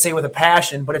 I'm not going to say with a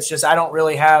passion, but it's just I don't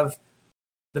really have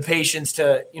the patience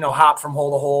to, you know, hop from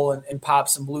hole to hole and pop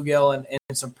some bluegill and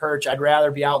some perch. I'd rather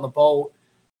be out in the boat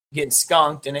getting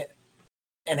skunked and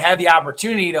have the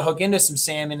opportunity to hook into some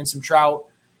salmon and some trout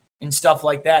and stuff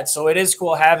like that. So it is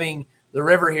cool having the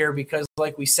river here because,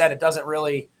 like we said, it doesn't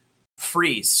really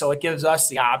freeze. So it gives us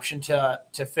the option to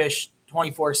fish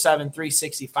 24/7,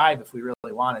 365 if we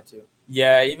really wanted to.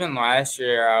 Yeah, even last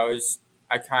year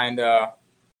I kind of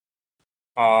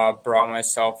brought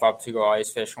myself up to go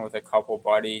ice fishing with a couple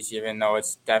buddies, even though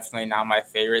it's definitely not my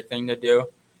favorite thing to do.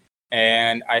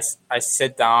 And I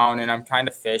sit down and I'm kind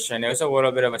of fishing. It was a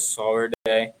little bit of a slower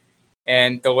day.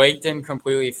 And the lake didn't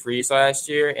completely freeze last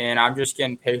year. And I'm just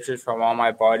getting pictures from all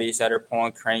my buddies that are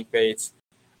pulling crankbaits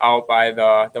out by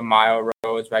the mile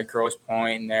roads by Grosse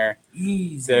Pointe. And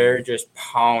they're just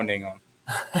pounding them.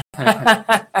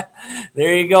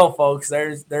 There you go, folks.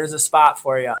 There's a spot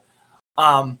for you.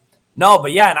 No,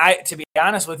 but yeah, and to be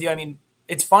honest with you, I mean,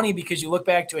 it's funny because you look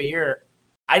back to a year,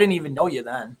 I didn't even know you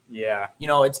then. Yeah. You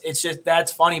know, it's just,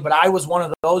 that's funny, but I was one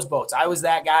of those boats. I was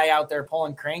that guy out there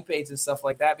pulling crankbaits and stuff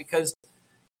like that because,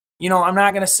 you know, I'm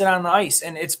not going to sit on the ice.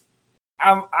 And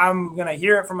I'm going to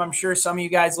hear it from, I'm sure some of you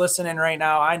guys listening right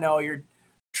now. I know you're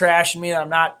trashing me that I'm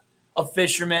not a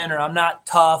fisherman or I'm not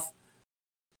tough,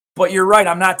 but you're right.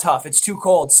 I'm not tough. It's too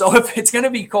cold. So if it's going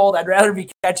to be cold, I'd rather be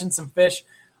catching some fish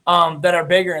that are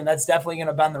bigger, and that's definitely going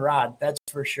to bend the rod. That's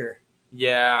for sure.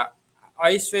 Yeah.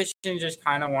 Ice fishing is just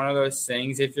kind of one of those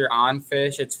things. If you're on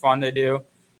fish, it's fun to do.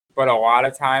 But a lot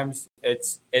of times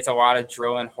it's a lot of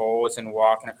drilling holes and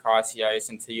walking across the ice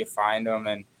until you find them.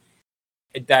 And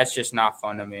that's just not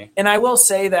fun to me. And I will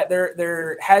say that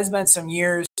there has been some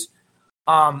years,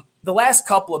 the last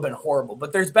couple have been horrible,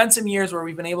 but there's been some years where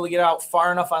we've been able to get out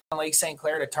far enough on Lake St.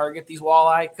 Clair to target these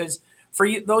walleye. Because for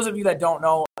you, those of you that don't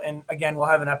know, and again, we'll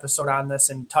have an episode on this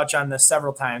and touch on this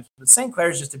several times, but St. Clair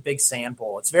is just a big sand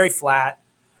bowl. It's very flat.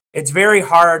 It's very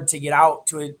hard to get out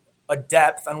to a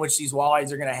depth on which these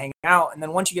walleyes are going to hang out. And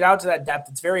then once you get out to that depth,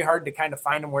 it's very hard to kind of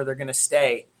find them where they're going to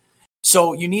stay.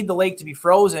 So you need the lake to be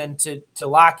frozen to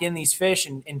lock in these fish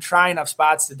and try enough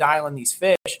spots to dial in these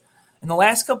fish. In the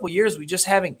last couple of years, we just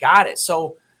haven't got it.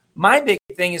 So my big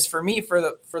thing is for me, for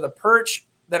the perch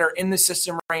that are in the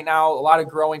system right now, a lot of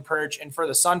growing perch, and for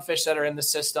the sunfish that are in the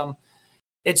system,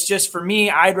 it's just for me,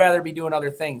 I'd rather be doing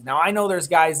other things. Now, I know there's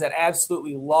guys that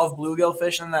absolutely love bluegill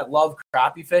fishing, that love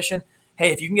crappie fishing.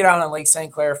 Hey, if you can get out on Lake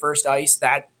St. Clair first ice,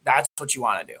 that's what you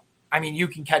want to do. I mean, you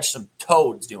can catch some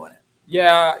toads doing it.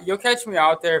 Yeah, you'll catch me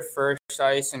out there first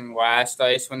ice and last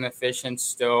ice when the fishing's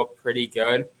still pretty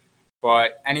good.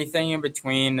 But anything in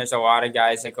between, there's a lot of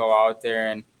guys that go out there,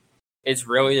 and it's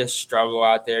really a struggle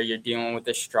out there. You're dealing with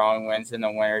the strong winds in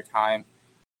the wintertime,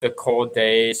 the cold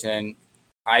days, and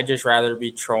I just rather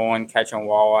be trolling, catching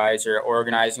walleyes, or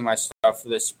organizing my stuff for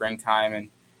the springtime and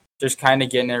just kind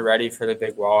of getting it ready for the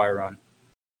big walleye run.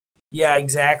 Yeah,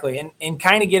 exactly. And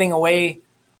kind of getting away,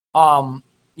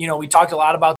 we talked a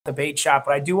lot about the bait shop,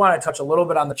 but I do want to touch a little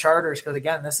bit on the charters because,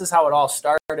 again, this is how it all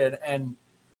started. And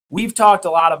we've talked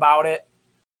a lot about it.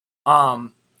 A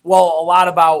lot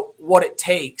about what it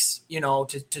takes,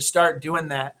 to start doing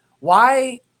that.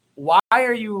 Why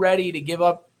are you ready to give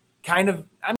up I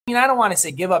don't want to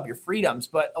say give up your freedoms,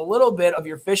 but a little bit of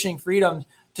your fishing freedoms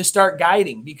to start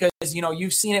guiding? Because,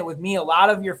 you've seen it with me. A lot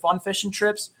of your fun fishing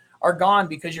trips are gone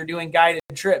because you're doing guided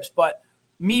trips. But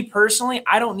me personally,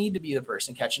 I don't need to be the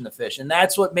person catching the fish. And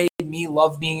that's what made me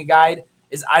love being a guide,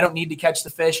 is I don't need to catch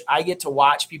the fish. I get to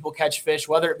watch people catch fish,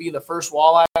 whether it be the first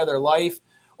walleye of their life,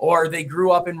 or they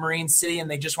grew up in Marine City and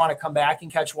they just want to come back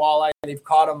and catch walleye. They've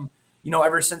caught them,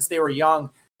 ever since they were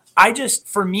young.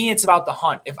 For me, it's about the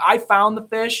hunt. If I found the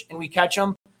fish and we catch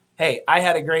them, hey, I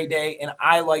had a great day and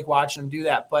I like watching them do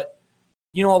that. But,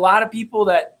 a lot of people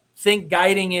that think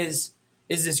guiding is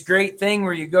this great thing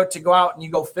where you go out and you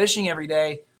go fishing every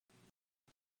day.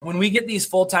 When we get these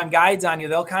full-time guides on you,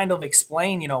 they'll kind of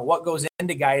explain, what goes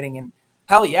into guiding. And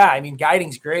hell yeah, I mean,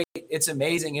 guiding's great. It's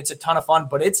amazing. It's a ton of fun,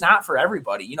 but it's not for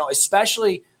everybody,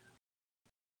 especially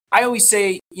I always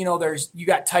say, you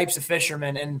got types of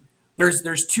fishermen, and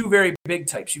there's two very big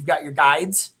types. You've got your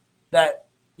guides that,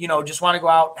 just want to go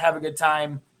out, have a good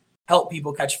time, help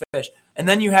people catch fish. And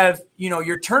then you have,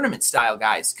 your tournament style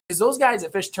guys, because those guys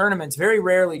that fish tournaments, very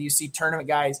rarely do you see tournament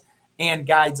guys and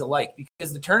guides alike,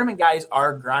 because the tournament guys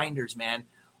are grinders, man.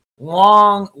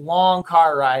 Long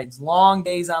car rides, long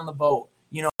days on the boat,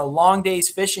 long days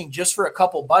fishing just for a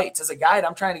couple bites. As a guide,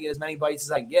 I'm trying to get as many bites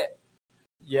as I can get.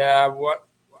 Yeah, what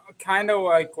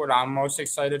I'm most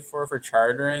excited for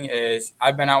chartering is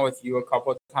I've been out with you a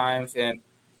couple of times, and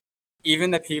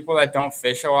even the people that don't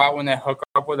fish a lot, when they hook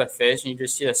up with a fish and you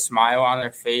just see a smile on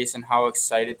their face and how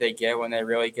excited they get when they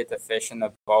really get the fish in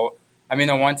the boat. I mean,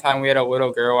 the one time we had a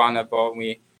little girl on the boat and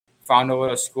we found a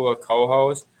little school of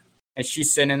cohos, and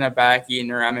she's sitting in the back eating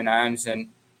her M&Ms and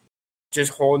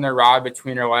just holding her rod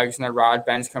between her legs, and the rod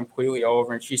bends completely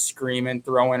over, and she's screaming,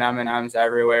 throwing M&Ms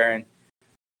everywhere. And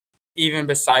even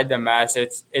beside the mess,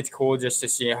 it's cool just to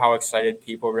see how excited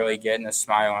people really get and a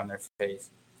smile on their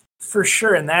face. For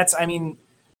sure. And that's,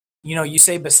 you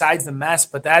say besides the mess,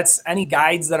 but that's any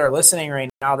guides that are listening right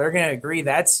now, they're going to agree.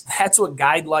 That's what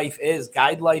guide life is.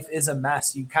 Guide life is a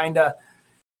mess.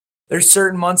 There's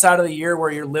certain months out of the year where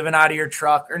you're living out of your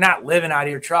truck, or not living out of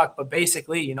your truck, but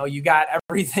basically, you got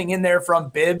everything in there from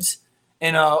bibs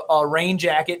and a rain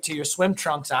jacket to your swim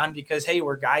trunks on because, hey,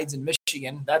 we're guides in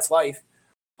Michigan. That's life.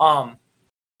 But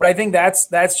I think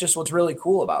that's just what's really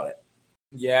cool about it.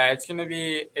 Yeah, it's gonna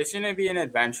be an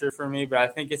adventure for me, but I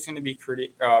think it's gonna be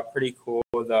pretty cool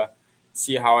to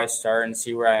see how I start and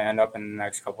see where I end up in the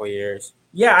next couple of years.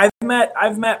 Yeah,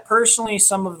 I've met personally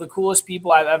some of the coolest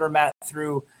people I've ever met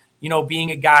through,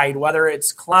 being a guide, whether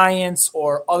it's clients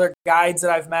or other guides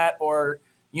that I've met, or,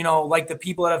 like the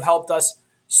people that have helped us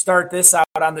start this out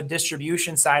on the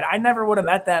distribution side. I never would have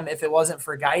met them if it wasn't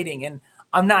for guiding. And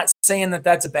I'm not saying that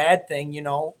that's a bad thing.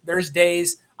 There's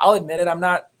days, I'll admit it. I'm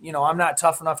not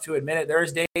tough enough to admit it.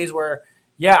 There's days where,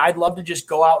 yeah, I'd love to just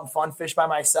go out and fun fish by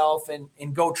myself and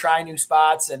go try new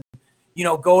spots and,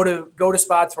 go to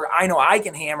spots where I know I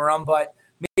can hammer them, but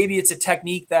maybe it's a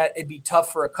technique that it'd be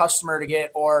tough for a customer to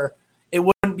get, or it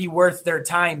wouldn't be worth their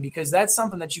time, because that's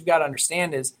something that you've got to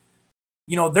understand is,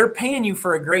 they're paying you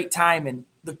for a great time. And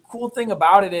the cool thing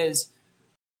about it is,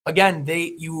 again,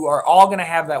 you are all going to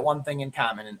have that one thing in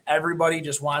common, and everybody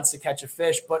just wants to catch a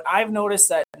fish. But I've noticed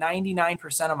that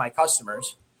 99% of my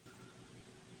customers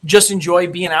just enjoy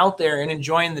being out there and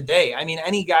enjoying the day. I mean,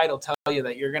 any guide will tell you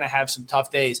that you're going to have some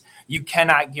tough days. You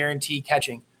cannot guarantee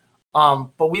catching.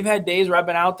 But we've had days where I've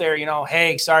been out there,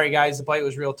 hey, sorry guys, the bite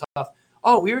was real tough.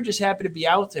 Oh, we were just happy to be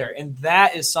out there. And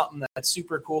that is something that's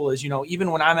super cool is, even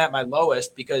when I'm at my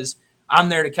lowest, because I'm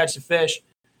there to catch the fish,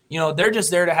 they're just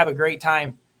there to have a great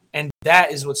time. And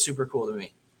that is what's super cool to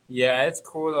me. Yeah, it's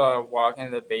cool to walk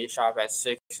into the bait shop at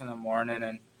 6 a.m.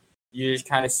 and you just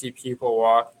kind of see people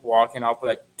walking up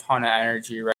with a ton of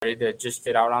energy, ready to just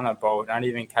get out on a boat, not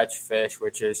even catch fish,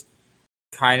 which is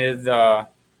kind of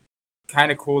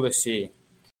cool to see.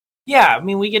 Yeah, I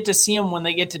mean, we get to see them when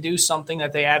they get to do something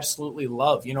that they absolutely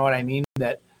love. You know what I mean?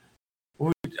 That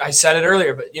we I said it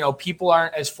earlier, but people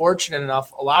aren't as fortunate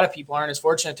enough. A lot of people aren't as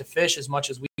fortunate to fish as much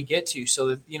as we get to. So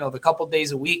that, the couple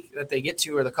days a week that they get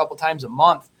to, or the couple times a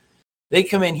month, they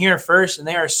come in here first and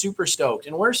they are super stoked,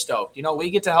 and we're stoked. We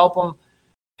get to help them.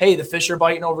 Hey, the fish are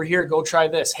biting over here. Go try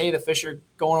this. Hey, the fish are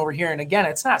going over here. And again,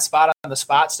 it's not spot on the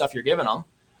spot stuff you're giving them,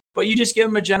 but you just give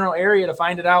them a general area to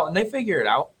find it out, and they figure it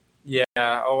out. Yeah,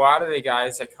 a lot of the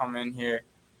guys that come in here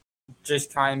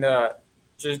just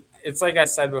it's like I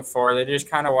said before, they just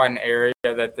kind of want an area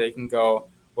that they can go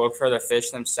look for the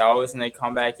fish themselves, and they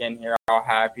come back in here all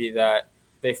happy that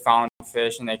they found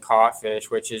fish and they caught fish,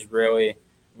 which is really,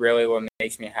 really what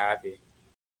makes me happy.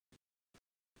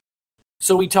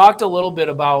 So we talked a little bit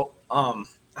about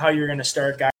how you're going to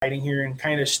start guiding here and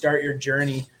kind of start your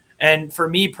journey. And for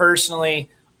me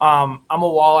personally, I'm a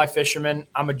walleye fisherman.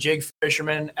 I'm a jig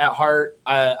fisherman at heart.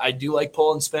 I do like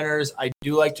pulling spinners. I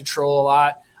do like to troll a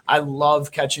lot. I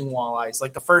love catching walleyes.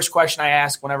 Like the first question I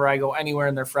ask whenever I go anywhere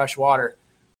in their fresh water,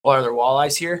 well, are there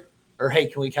walleyes here? Or, hey,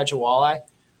 can we catch a walleye?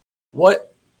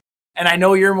 And I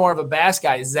know you're more of a bass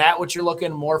guy. Is that what you're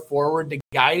looking more forward to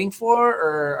guiding for,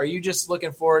 or are you just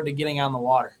looking forward to getting on the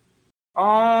water?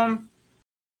 I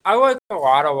like a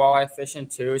lot of walleye fishing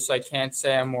too, so I can't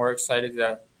say I'm more excited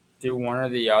to do one or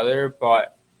the other,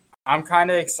 but I'm kind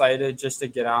of excited just to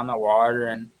get on the water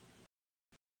and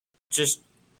just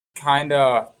kind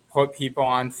of put people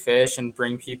on fish and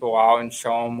bring people out and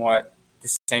show them what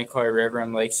the St. Clair River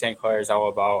and Lake St. Clair is all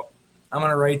about. I'm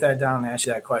going to write that down and ask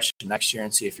you that question next year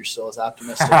and see if you're still as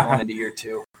optimistic going into year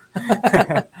 2.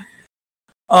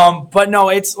 But no,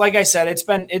 it's like I said,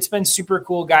 it's been super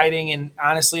cool guiding. And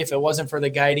honestly, if it wasn't for the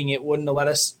guiding, it wouldn't have led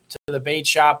us to the bait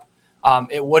shop.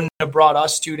 It wouldn't have brought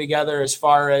us two together as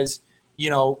far as,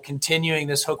 continuing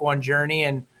this Hook One journey.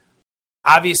 And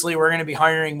obviously we're going to be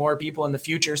hiring more people in the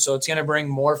future. So it's going to bring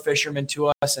more fishermen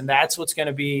to us. And that's what's going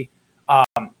to be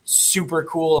super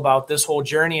cool about this whole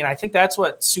journey. And I think that's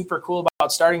what's super cool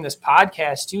about starting this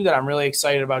podcast too, that I'm really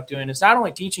excited about doing, is not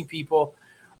only teaching people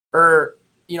or,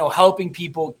 helping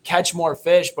people catch more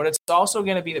fish, but it's also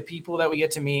going to be the people that we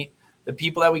get to meet, the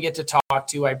people that we get to talk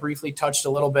to. I briefly touched a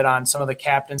little bit on some of the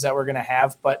captains that we're going to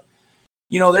have, but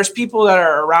there's people that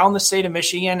are around the state of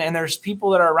Michigan, and there's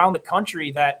people that are around the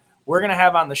country that we're going to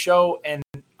have on the show. And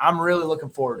I'm really looking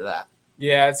forward to that.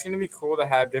 Yeah, it's going to be cool to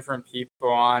have different people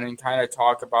on and kind of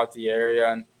talk about the area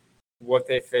and what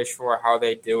they fish for, how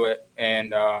they do it,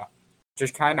 and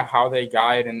just kind of how they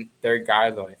guide and their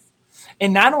guide life.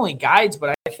 And not only guides,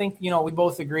 but I think, we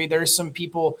both agree there's some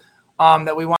people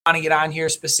that we want to get on here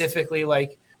specifically.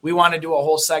 Like we want to do a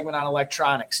whole segment on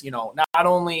electronics, not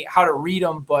only how to read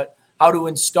them, but how to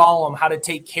install them, how to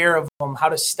take care of them, how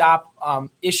to stop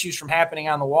issues from happening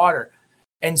on the water.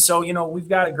 And so, we've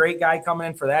got a great guy coming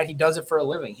in for that. He does it for a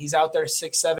living. He's out there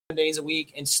 6-7 days a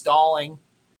week installing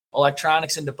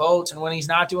electronics into boats. And when he's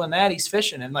not doing that, he's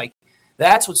fishing. And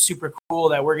that's what's super cool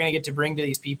that we're going to get to bring to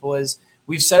these people is,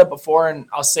 we've said it before, and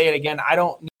I'll say it again, I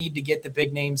don't need to get the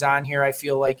big names on here, I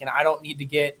feel like, and I don't need to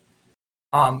get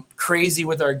crazy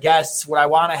with our guests. What I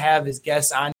want to have is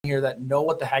guests on here that know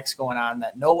what the heck's going on,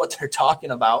 that know what they're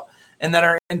talking about, and that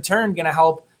are in turn going to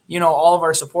help, all of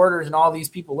our supporters and all these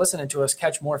people listening to us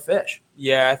catch more fish.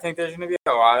 Yeah, I think there's going to be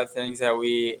a lot of things that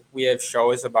we have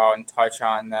shows about and touch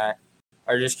on that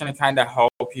are just going to kind of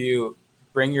help you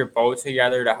bring your boat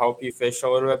together to help you fish a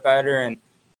little bit better and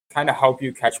kind of help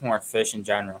you catch more fish in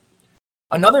general.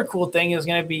 Another cool thing is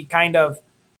going to be kind of,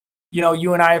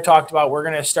 you and I have talked about, we're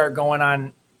going to start going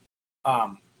on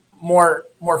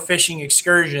more fishing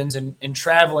excursions and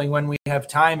traveling when we have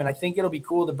time. And I think it'll be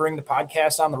cool to bring the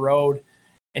podcast on the road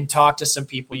and talk to some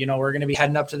people. We're going to be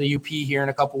heading up to the UP here in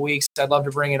a couple weeks. I'd love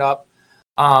to bring it up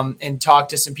and talk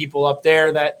to some people up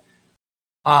there that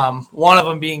one of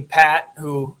them being Pat,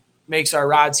 who makes our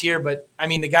rods here. But I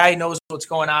mean, the guy knows what's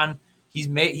going on. He's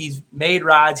made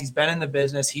rods. He's been in the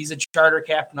business. He's a charter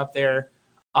captain up there,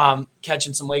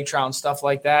 catching some lake trout and stuff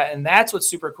like that. And that's what's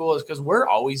super cool, is because we're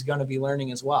always going to be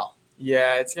learning as well.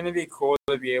 Yeah, it's going to be cool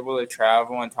to be able to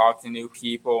travel and talk to new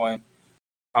people and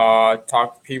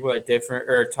talk to people that different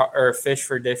or fish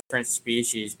for different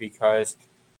species, because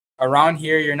around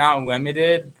here you're not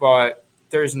limited, but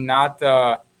there's not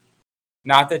the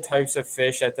types of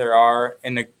fish that there are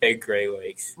in the big Great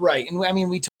Lakes. Right. And I mean,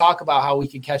 we talk about how we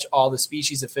can catch all the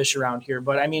species of fish around here,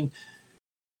 but I mean,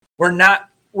 we're not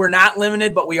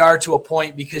limited, but we are to a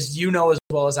point, because as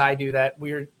well as I do that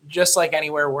we're just like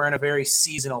anywhere, we're in a very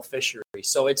seasonal fishery.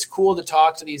 So it's cool to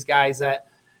talk to these guys that,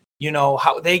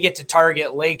 how they get to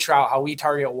target lake trout, how we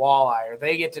target walleye, or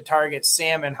they get to target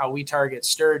salmon, how we target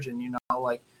sturgeon.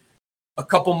 Like a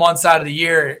couple months out of the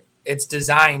year, it's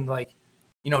designed like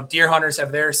deer hunters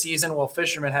have their season. Well,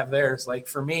 fishermen have theirs. Like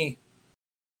for me,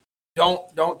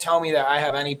 don't tell me that I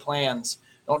have any plans.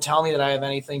 Don't tell me that I have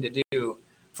anything to do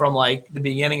from like the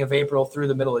beginning of April through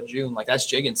the middle of June. Like that's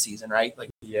jigging season, right? Like,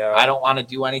 Yeah. I don't want to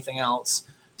do anything else.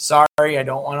 Sorry, I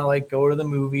don't want to like go to the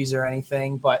movies or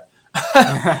anything, but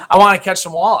I want to catch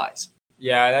some walleyes.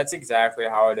 Yeah, that's exactly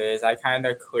how it is. I kind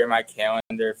of clear my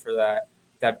calendar for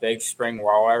that big spring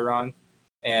walleye run,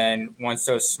 and once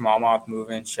those smallmouth move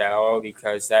in shallow,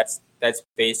 because that's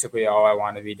basically all I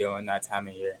want to be doing that time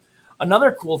of year.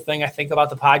 Another cool thing I think about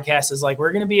the podcast is like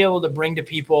we're going to be able to bring to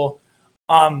people,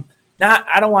 I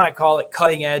don't want to call it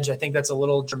cutting edge. I think that's a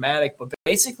little dramatic, but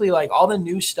basically like all the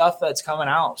new stuff that's coming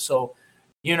out. So,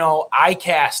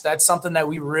 iCast, that's something that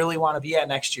we really want to be at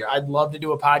next year. I'd love to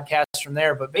do a podcast from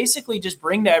there, but basically just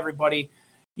bring to everybody,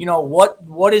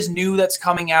 what is new that's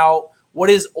coming out,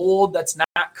 what is old that's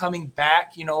not coming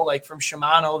back, like from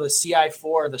Shimano, the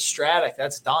CI4, the Stratic,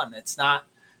 that's done. It's not,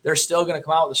 they're still going to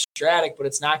come out with the Stratic, but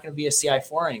it's not going to be a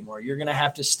CI4 anymore. You're going to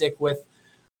have to stick with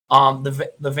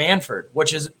the Vanford,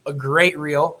 which is a great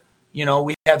reel.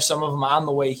 We have some of them on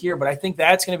the way here, but I think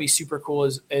that's going to be super cool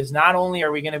is not only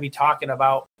are we going to be talking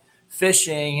about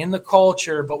fishing and the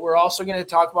culture, but we're also going to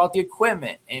talk about the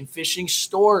equipment and fishing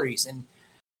stories. And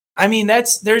I mean,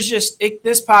 this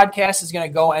podcast is going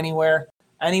to go anywhere.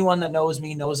 Anyone that knows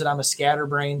me knows that I'm a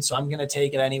scatterbrain, so I'm going to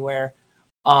take it anywhere.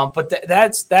 But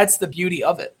that's the beauty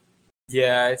of it.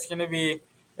 Yeah, it's gonna be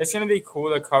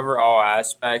cool to cover all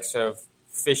aspects of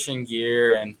fishing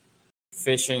gear and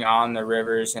fishing on the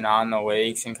rivers and on the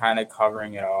lakes and kind of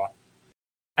covering it all.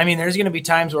 I mean, there's going to be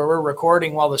times where we're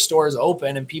recording while the store is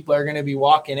open and people are going to be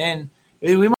walking in.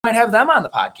 We might have them on the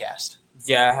podcast.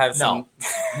 Yeah, have some.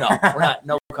 No, we're not.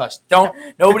 No cuss.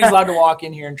 Nobody's allowed to walk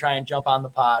in here and try and jump on the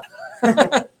pod.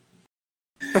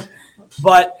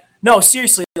 But no,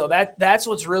 seriously though, that's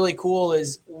what's really cool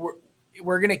is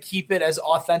we're going to keep it as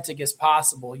authentic as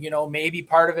possible. Maybe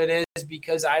part of it is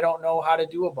because I don't know how to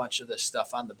do a bunch of this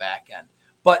stuff on the back end.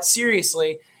 But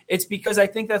seriously, it's because I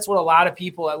think that's what a lot of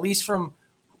people, at least from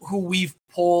who we've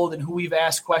polled and who we've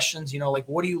asked questions, like,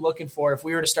 what are you looking for? If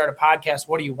we were to start a podcast,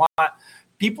 what do you want?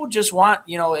 People just want,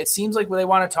 it seems like they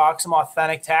want to talk some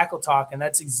authentic tackle talk, and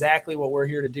that's exactly what we're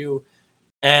here to do.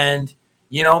 And,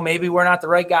 maybe we're not the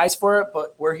right guys for it,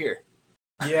 but we're here.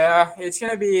 Yeah, it's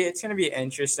gonna be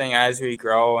interesting as we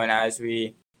grow and as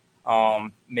we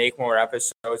make more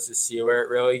episodes to see where it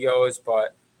really goes.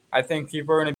 But I think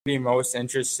people are gonna be most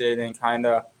interested in kind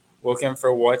of looking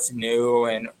for what's new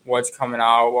and what's coming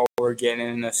out, what we're getting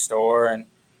in the store, and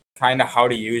kind of how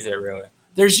to use it really.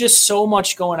 There's just so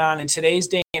much going on in today's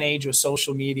day and age with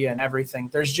social media and everything.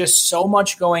 There's just so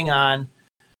much going on.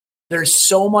 There's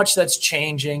so much that's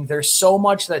changing. There's so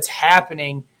much that's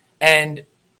happening. And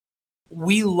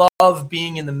we love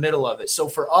being in the middle of it. So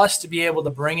for us to be able to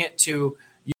bring it to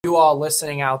you all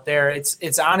listening out there,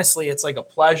 it's honestly, it's like a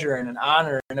pleasure and an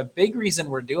honor and a big reason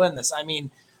we're doing this. I mean,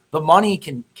 the money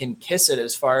can kiss it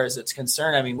as far as it's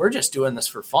concerned. I mean, we're just doing this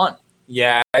for fun.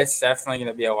 Yeah, it's definitely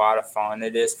going to be a lot of fun.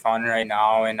 It is fun right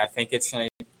now, and I think it's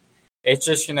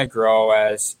just going to grow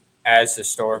as the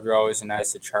store grows and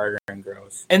as the chartering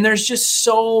grows. And there's just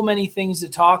so many things to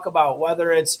talk about,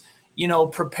 whether it's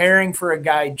preparing for a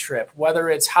guide trip, whether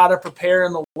it's how to prepare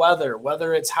in the weather,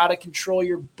 whether it's how to control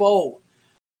your boat,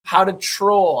 how to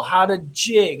troll, how to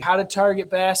jig, how to target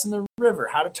bass in the river,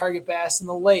 how to target bass in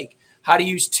the lake, how to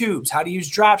use tubes, how to use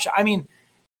drop shot. I mean,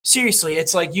 seriously,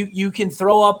 it's like you can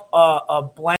throw up a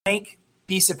blank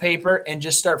piece of paper and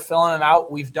just start filling it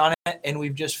out. We've done it, and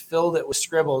we've just filled it with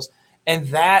scribbles. And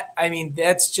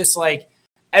that's just like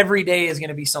every day is going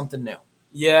to be something new.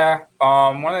 Yeah,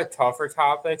 one of the tougher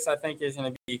topics I think is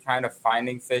going to be kind of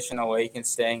finding fish in the lake and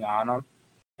staying on them.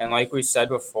 And like we said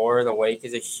before, the lake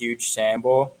is a huge sand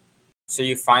bowl. So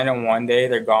you find them one day,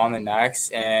 they're gone the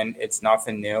next, and it's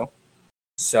nothing new.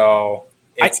 So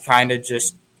it's kind of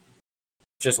just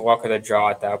luck of the draw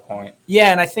at that point.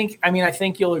 Yeah, and I think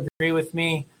you'll agree with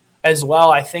me as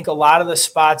well. I think a lot of the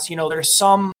spots,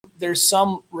 there's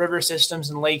some river systems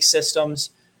and lake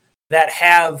systems that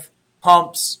have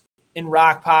humps in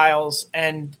rock piles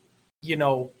and,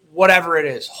 whatever it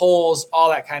is, holes, all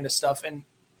that kind of stuff. And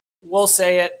we'll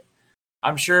say it.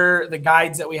 I'm sure the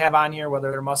guides that we have on here, whether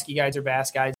they're muskie guides or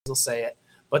bass guides, will say it.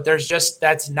 But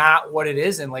that's not what it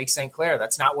is in Lake St. Clair.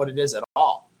 That's not what it is at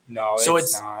all. No, so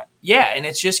it's not. Yeah, and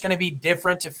it's just going to be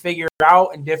different to figure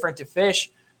out and different to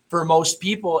fish for most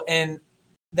people. And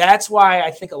that's why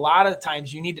I think a lot of the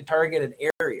times you need to target an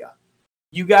area.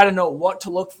 You got to know what to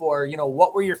look for.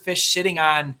 What were your fish sitting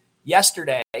on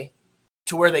yesterday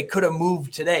to where they could have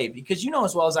moved today? Because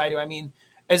as well as I do, I mean,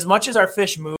 as much as our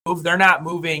fish move, they're not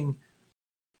moving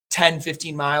 10,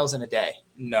 15 miles in a day.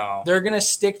 No. They're going to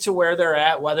stick to where they're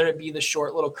at, whether it be the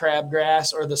short little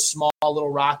crabgrass or the small little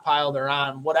rock pile they're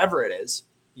on, whatever it is.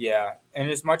 Yeah.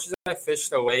 And as much as I fish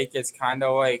the lake, it's kind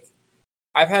of like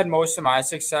I've had most of my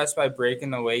success by breaking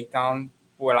the lake down,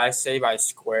 what I say, by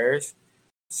squares.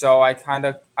 So I kind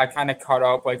of cut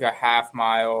up like a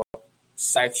half-mile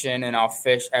section, and I'll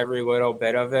fish every little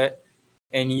bit of it.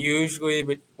 And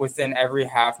usually within every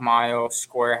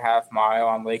square half mile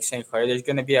on Lake St. Clair, there's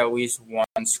going to be at least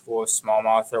one school of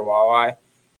smallmouth or walleye.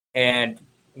 And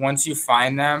once you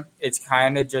find them, it's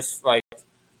kind of just like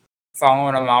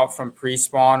following them out from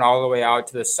pre-spawn all the way out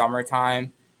to the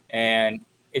summertime. And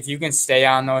if you can stay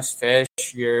on those fish,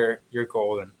 you're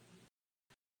golden.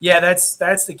 Yeah,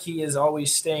 that's the key, is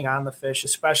always staying on the fish,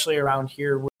 especially around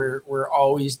here where we're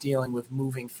always dealing with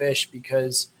moving fish,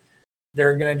 because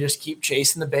they're going to just keep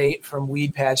chasing the bait from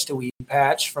weed patch to weed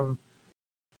patch, from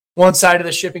one side of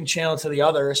the shipping channel to the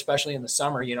other, especially in the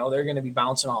summer. You know, they're going to be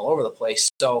bouncing all over the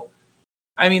place. So,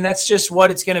 I mean, that's just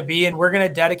what it's going to be. And we're going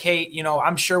to dedicate, you know,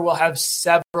 I'm sure we'll have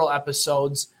several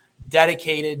episodes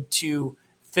dedicated to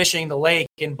fishing the lake.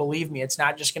 And believe me, it's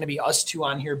not just going to be us two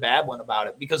on here babbling about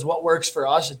it, because what works for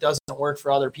us, it doesn't work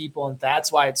for other people. And that's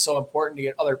why it's so important to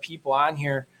get other people on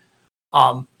here,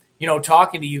 you know,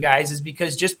 talking to you guys, is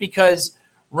because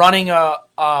running a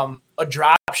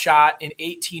drop shot in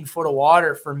 18 foot of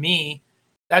water for me,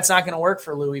 that's not going to work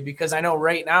for Louis, because I know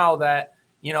right now that,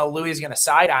 you know, Louis is going to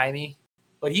side eye me,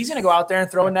 but he's going to go out there and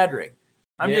throw a Ned rig.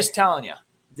 I'm just telling you.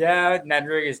 Yeah, Ned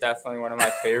rig is definitely one of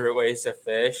my favorite ways to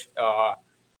fish.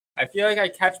 I feel like I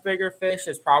catch bigger fish.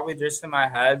 It's probably just in my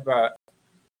head, but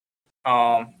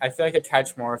I feel like I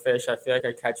catch more fish. I feel like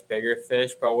I catch bigger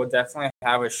fish, but we'll definitely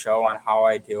have a show on how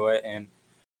I do it and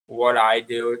what I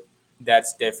do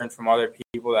that's different from other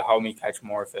people that help me catch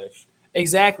more fish.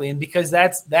 Exactly. And because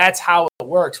that's how it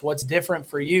works. What's different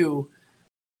for you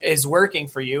is working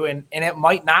for you, and it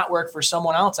might not work for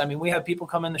someone else. I mean, we have people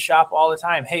come in the shop all the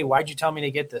time. Hey, why'd you tell me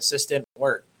to get this? This didn't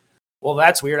work. Well,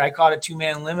 that's weird. I caught a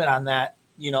 2-man limit on that,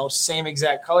 you know, same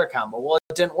exact color combo. Well,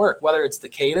 it didn't work, whether it's the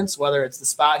cadence, whether it's the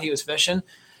spot he was fishing,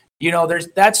 you know,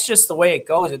 that's just the way it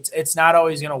goes. It's not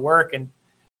always going to work. And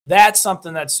that's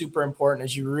something that's super important,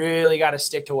 is you really got to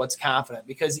stick to what's confident,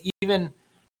 because even,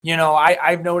 you know,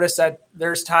 I've noticed that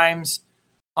there's times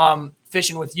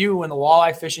fishing with you when the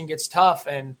walleye fishing gets tough,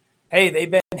 and hey, they've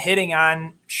been hitting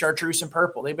on chartreuse and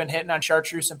purple. They've been hitting on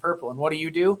chartreuse and purple. And what do?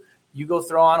 You go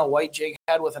throw on a white jig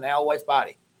head with an alewife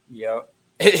body. Yep.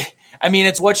 I mean,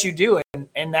 it's what you do.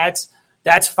 And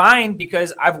that's fine,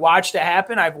 because I've watched it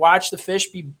happen. I've watched the fish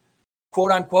be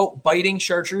quote unquote biting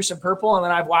chartreuse and purple. And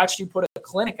then I've watched you put a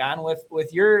clinic on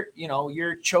with your, you know,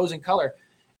 your chosen color.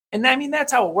 And I mean,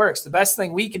 that's how it works. The best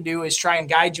thing we can do is try and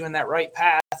guide you in that right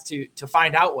path to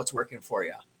find out what's working for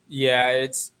you. Yeah.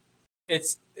 It's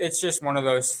just one of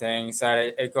those things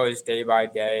that it goes day by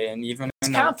day. And even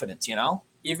it's confidence, you know,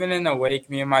 even in the lake,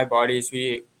 me and my buddies,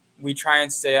 we try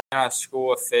and stay on a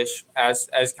school of fish as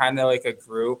kind of like a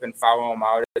group and follow them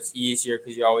out. It's easier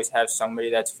because you always have somebody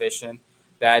that's fishing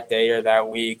that day or that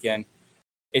week. And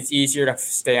it's easier to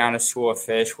stay on a school of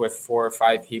fish with 4 or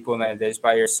 5 people than it is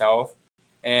by yourself.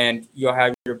 And you'll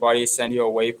have your buddies send you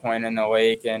a waypoint in the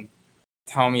lake and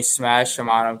tell me smash them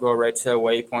on them, go right to the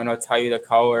waypoint, I'll tell you the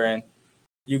color. And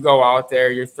you go out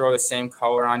there, you throw the same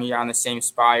color on you on the same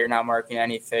spot, you're not marking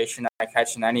any fish, you're not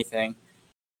catching anything.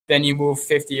 Then you move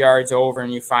 50 yards over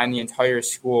and you find the entire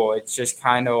school. It's just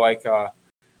kind of like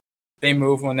they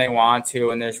move when they want to,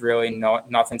 and there's really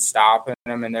nothing stopping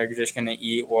them, and they're just going to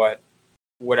eat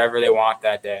whatever they want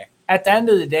that day. At the end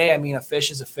of the day, I mean, a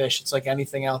fish is a fish. It's like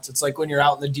anything else. It's like when you're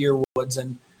out in the deer woods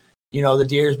and, you know, the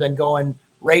deer's been going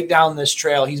right down this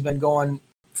trail. He's been going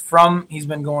from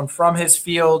his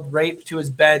field right to his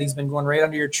bed. He's been going right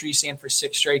under your tree stand for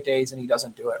 6 straight days, and he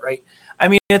doesn't do it, right? I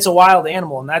mean, it's a wild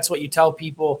animal, and that's what you tell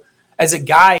people. As a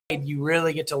guide, you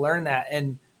really get to learn that.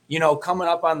 And, you know, coming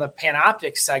up on the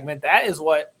Panoptix segment, that is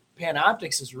what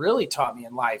Panoptix has really taught me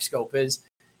in live scope is,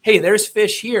 hey, there's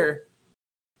fish here.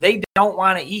 They don't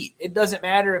want to eat. It doesn't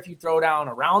matter if you throw down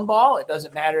a round ball. It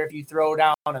doesn't matter if you throw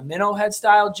down a minnow head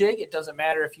style jig. It doesn't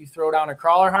matter if you throw down a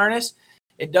crawler harness.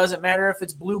 It doesn't matter if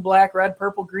it's blue, black, red,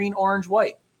 purple, green, orange,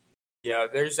 white. Yeah,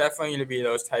 there's definitely going to be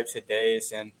those types of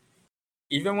days. And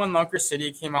even when Lunker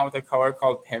City came out with a color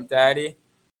called Pimp Daddy,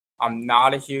 I'm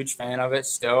not a huge fan of it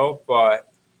still.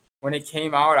 But when it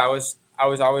came out, I was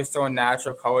always throwing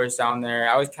natural colors down there.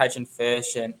 I was catching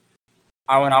fish, and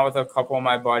I went out with a couple of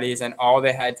my buddies, and all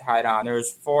they had tied on. There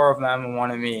was 4 of them and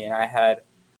 1 of me, and I had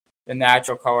the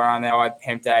natural color on. They all had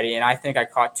Pimp Daddy, and I think I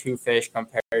caught 2 fish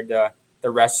compared to the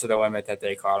rest of the limit that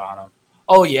they caught on them.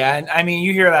 Oh, yeah. And I mean,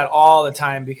 you hear that all the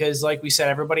time because, like we said,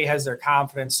 everybody has their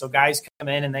confidence. So guys come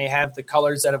in and they have the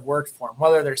colors that have worked for them,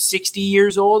 whether they're 60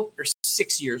 years old or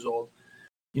 6 years old.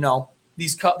 You know,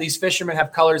 these fishermen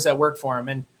have colors that work for them.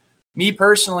 And me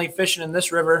personally, fishing in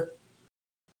this river,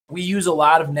 we use a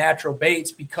lot of natural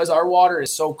baits because our water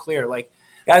is so clear. Like,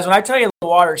 guys, when I tell you the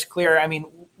water is clear, I mean,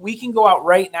 we can go out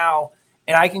right now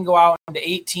and I can go out into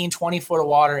 18, 20 foot of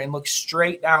water and look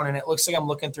straight down, and it looks like I'm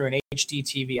looking through an HD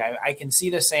TV. I can see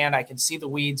the sand. I can see the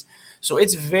weeds. So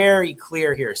it's very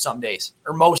clear here some days,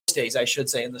 or most days, I should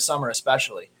say, in the summer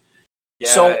especially. Yeah,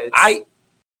 so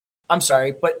I'm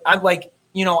sorry, but I'm like,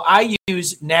 you know, I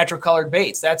use natural colored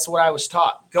baits. That's what I was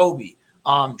taught. Goby,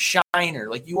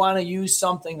 Shiner. Like, you want to use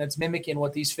something that's mimicking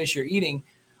what these fish are eating,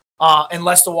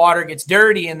 unless the water gets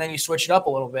dirty, and then you switch it up a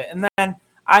little bit. And then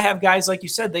I have guys, like you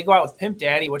said, they go out with Pimp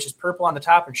Daddy, which is purple on the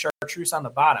top and chartreuse on the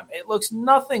bottom. It looks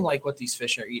nothing like what these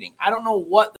fish are eating. I don't know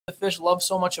what the fish love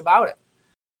so much about it,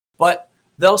 but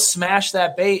they'll smash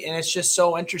that bait. And it's just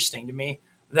so interesting to me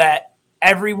that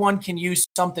everyone can use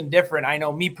something different. I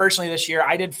know me personally this year,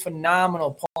 I did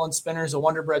phenomenal pulling spinners, a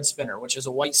Wonder Bread spinner, which is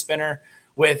a white spinner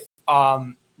with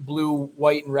blue,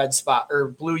 white, and red spot, or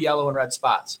blue, yellow, and red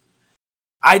spots.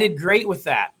 I did great with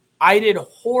that. I did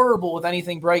horrible with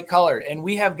anything bright colored. And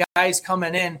we have guys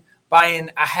coming in buying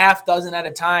a half dozen at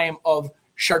a time of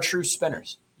chartreuse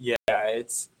spinners. Yeah,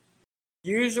 it's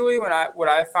usually what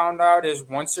I found out is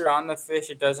once you're on the fish,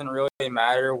 it doesn't really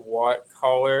matter what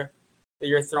color that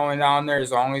you're throwing down there as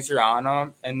long as you're on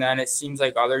them. And then it seems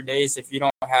like other days, if you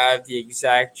don't have the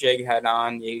exact jig head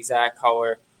on, the exact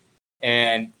color,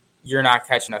 and you're not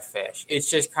catching a fish. It's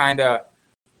just kind of,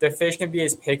 the fish can be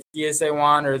as picky as they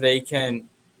want, or they can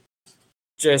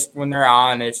just, when they're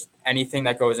on, it's anything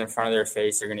that goes in front of their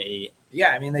face, they're going to eat. Yeah,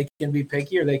 I mean, they can be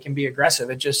picky or they can be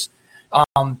aggressive. It just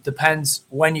depends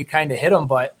when you kind of hit them.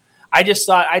 But I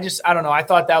don't know. I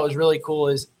thought that was really cool.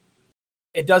 Is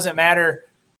it doesn't matter,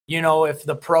 you know, if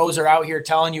the pros are out here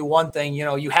telling you one thing, you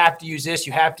know, you have to use this,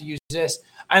 you have to use this.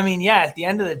 I mean, yeah, at the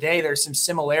end of the day, there's some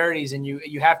similarities and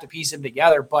you have to piece them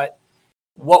together. But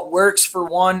what works for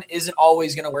one isn't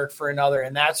always going to work for another.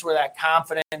 And that's where that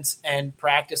confidence and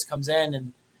practice comes in.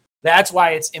 And that's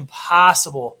why it's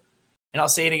impossible. And I'll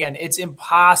say it again, it's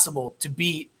impossible to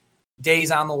beat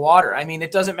days on the water. I mean,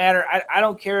 it doesn't matter. I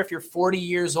don't care if you're 40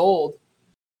 years old,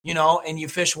 you know, and you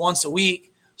fish once a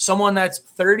week. Someone that's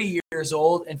 30 years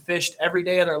old and fished every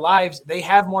day of their lives, they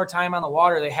have more time on the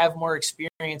water. They have more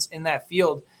experience in that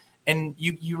field. And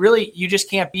you just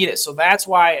can't beat it. So that's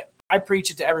why I preach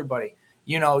it to everybody.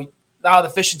 You know,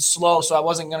 the fishing's slow, so I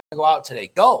wasn't going to go out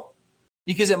today. Go,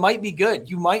 because it might be good.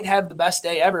 You might have the best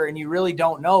day ever, and you really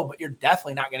don't know, but you're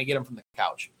definitely not going to get them from the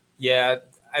couch. Yeah,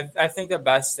 I think the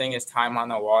best thing is time on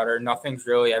the water. Nothing's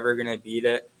really ever going to beat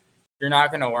it. You're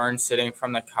not going to learn sitting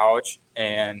from the couch,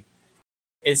 and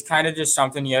it's kind of just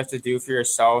something you have to do for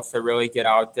yourself to really get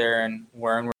out there and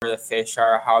learn where the fish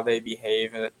are, how they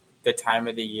behave at the time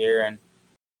of the year, and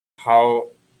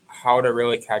how to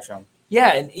really catch them.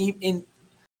 Yeah, and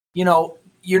you know,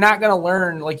 you're not going to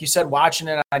learn, like you said, watching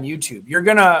it on YouTube. You're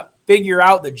going to figure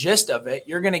out the gist of it.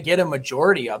 You're going to get a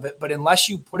majority of it. But unless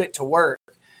you put it to work,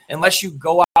 unless you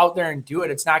go out there and do it,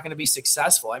 it's not going to be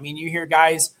successful. I mean, you hear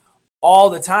guys all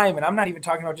the time, and I'm not even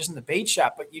talking about just in the bait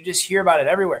shop, but you just hear about it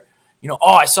everywhere. You know,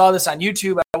 oh, I saw this on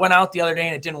YouTube. I went out the other day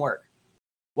and it didn't work.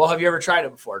 Well, have you ever tried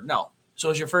it before? No. So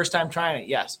it was your first time trying it?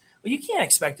 Yes. Well, you can't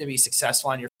expect to be successful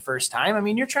on your first time. I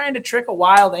mean, you're trying to trick a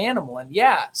wild animal. And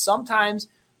yeah, sometimes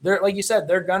they're, like you said,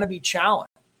 they're going to be challenged.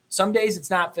 Some days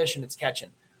it's not fishing, it's catching.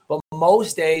 But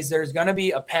most days there's going to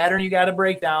be a pattern you got to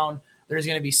break down. There's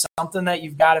going to be something that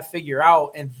you've got to figure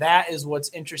out. And that is what's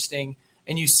interesting.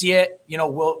 And you see it, you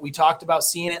know, we talked about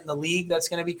seeing it in the league that's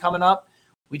going to be coming up.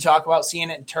 We talk about seeing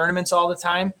it in tournaments all the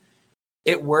time.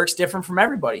 It works different from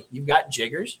everybody. You've got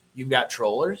jiggers, you've got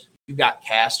trollers, you've got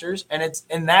casters, and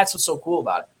that's what's so cool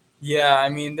about it. Yeah, I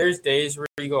mean, there's days where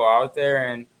you go out there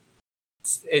and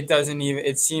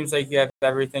it seems like you have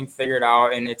everything figured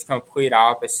out, and it's complete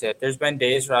opposite. There's been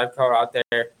days where I've come out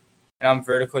there and I'm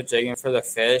vertical jigging for the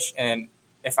fish, and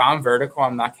if I'm vertical,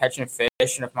 I'm not catching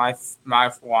fish, and if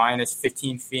my line is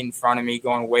 15 feet in front of me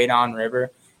going way down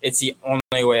river, it's the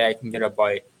only way I can get a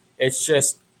bite.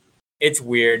 It's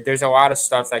weird. There's a lot of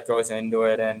stuff that goes into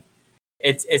it, and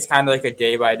it's kind of like a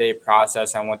day-by-day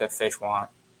process on what the fish want.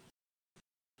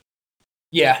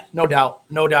 Yeah, no doubt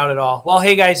at all. Well,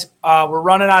 hey guys, we're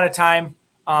running out of time.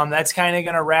 That's kind of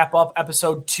going to wrap up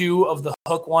episode 2 of the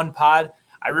Hook One Pod.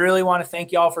 I really want to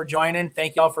thank y'all for joining.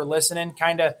 Thank y'all for listening.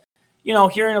 Kind of, you know,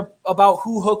 hearing about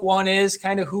who Hook One is,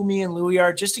 kind of who me and Louie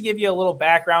are, just to give you a little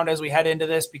background as we head into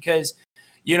this, because,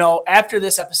 after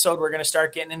this episode, we're going to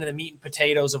start getting into the meat and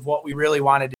potatoes of what we really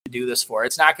wanted to do this for.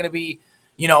 It's not going to be,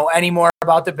 any more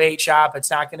about the bait shop.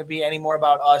 It's not going to be any more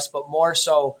about us, but more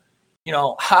so,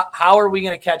 how are we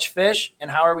going to catch fish and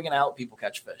how are we going to help people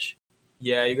catch fish?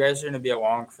 Yeah, you guys are going to be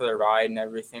along for the ride and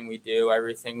everything we do,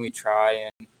 everything we try,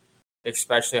 and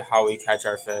especially how we catch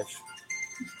our fish.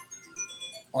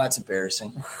 Well, that's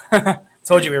embarrassing.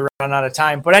 Told you we were running out of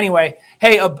time. But anyway,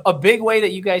 hey, a big way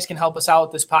that you guys can help us out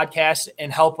with this podcast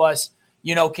and help us,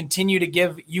 continue to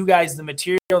give you guys the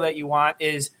material that you want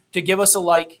is to give us a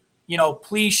like.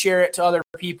 Please share it to other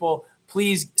people.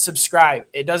 Please subscribe.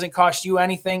 It doesn't cost you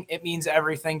anything. It means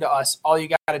everything to us. All you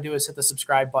got to do is hit the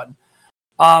subscribe button.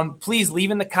 Please leave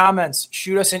in the comments.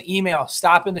 Shoot us an email.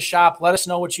 Stop in the shop. Let us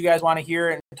know what you guys want to hear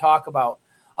and talk about.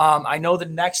 I know the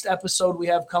next episode we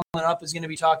have coming up is going to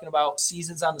be talking about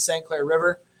seasons on the St. Clair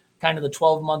River, kind of the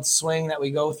 12-month swing that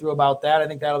we go through about that. I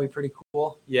think that'll be pretty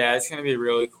cool. Yeah, it's going to be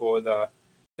really cool to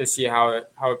see how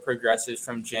it progresses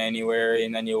from January,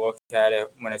 and then you look at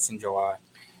it when it's in July.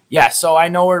 Yeah, so I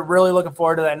know we're really looking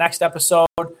forward to that next episode.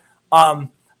 But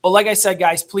like I said,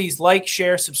 guys, please like,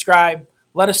 share, subscribe.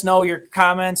 Let us know your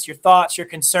comments, your thoughts, your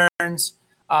concerns.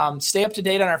 Stay up to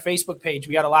date on our Facebook page.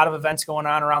 We got a lot of events going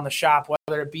on around the shop,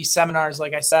 whether it be seminars,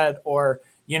 like I said, or,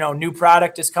 new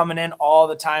product is coming in all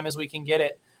the time as we can get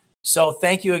it. So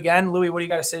thank you again. Louis, what do you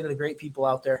got to say to the great people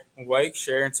out there? Like,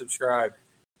 share, and subscribe.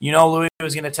 Louis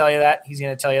was going to tell you that. He's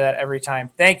going to tell you that every time.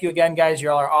 Thank you again, guys. You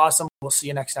all are awesome. We'll see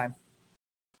you next time.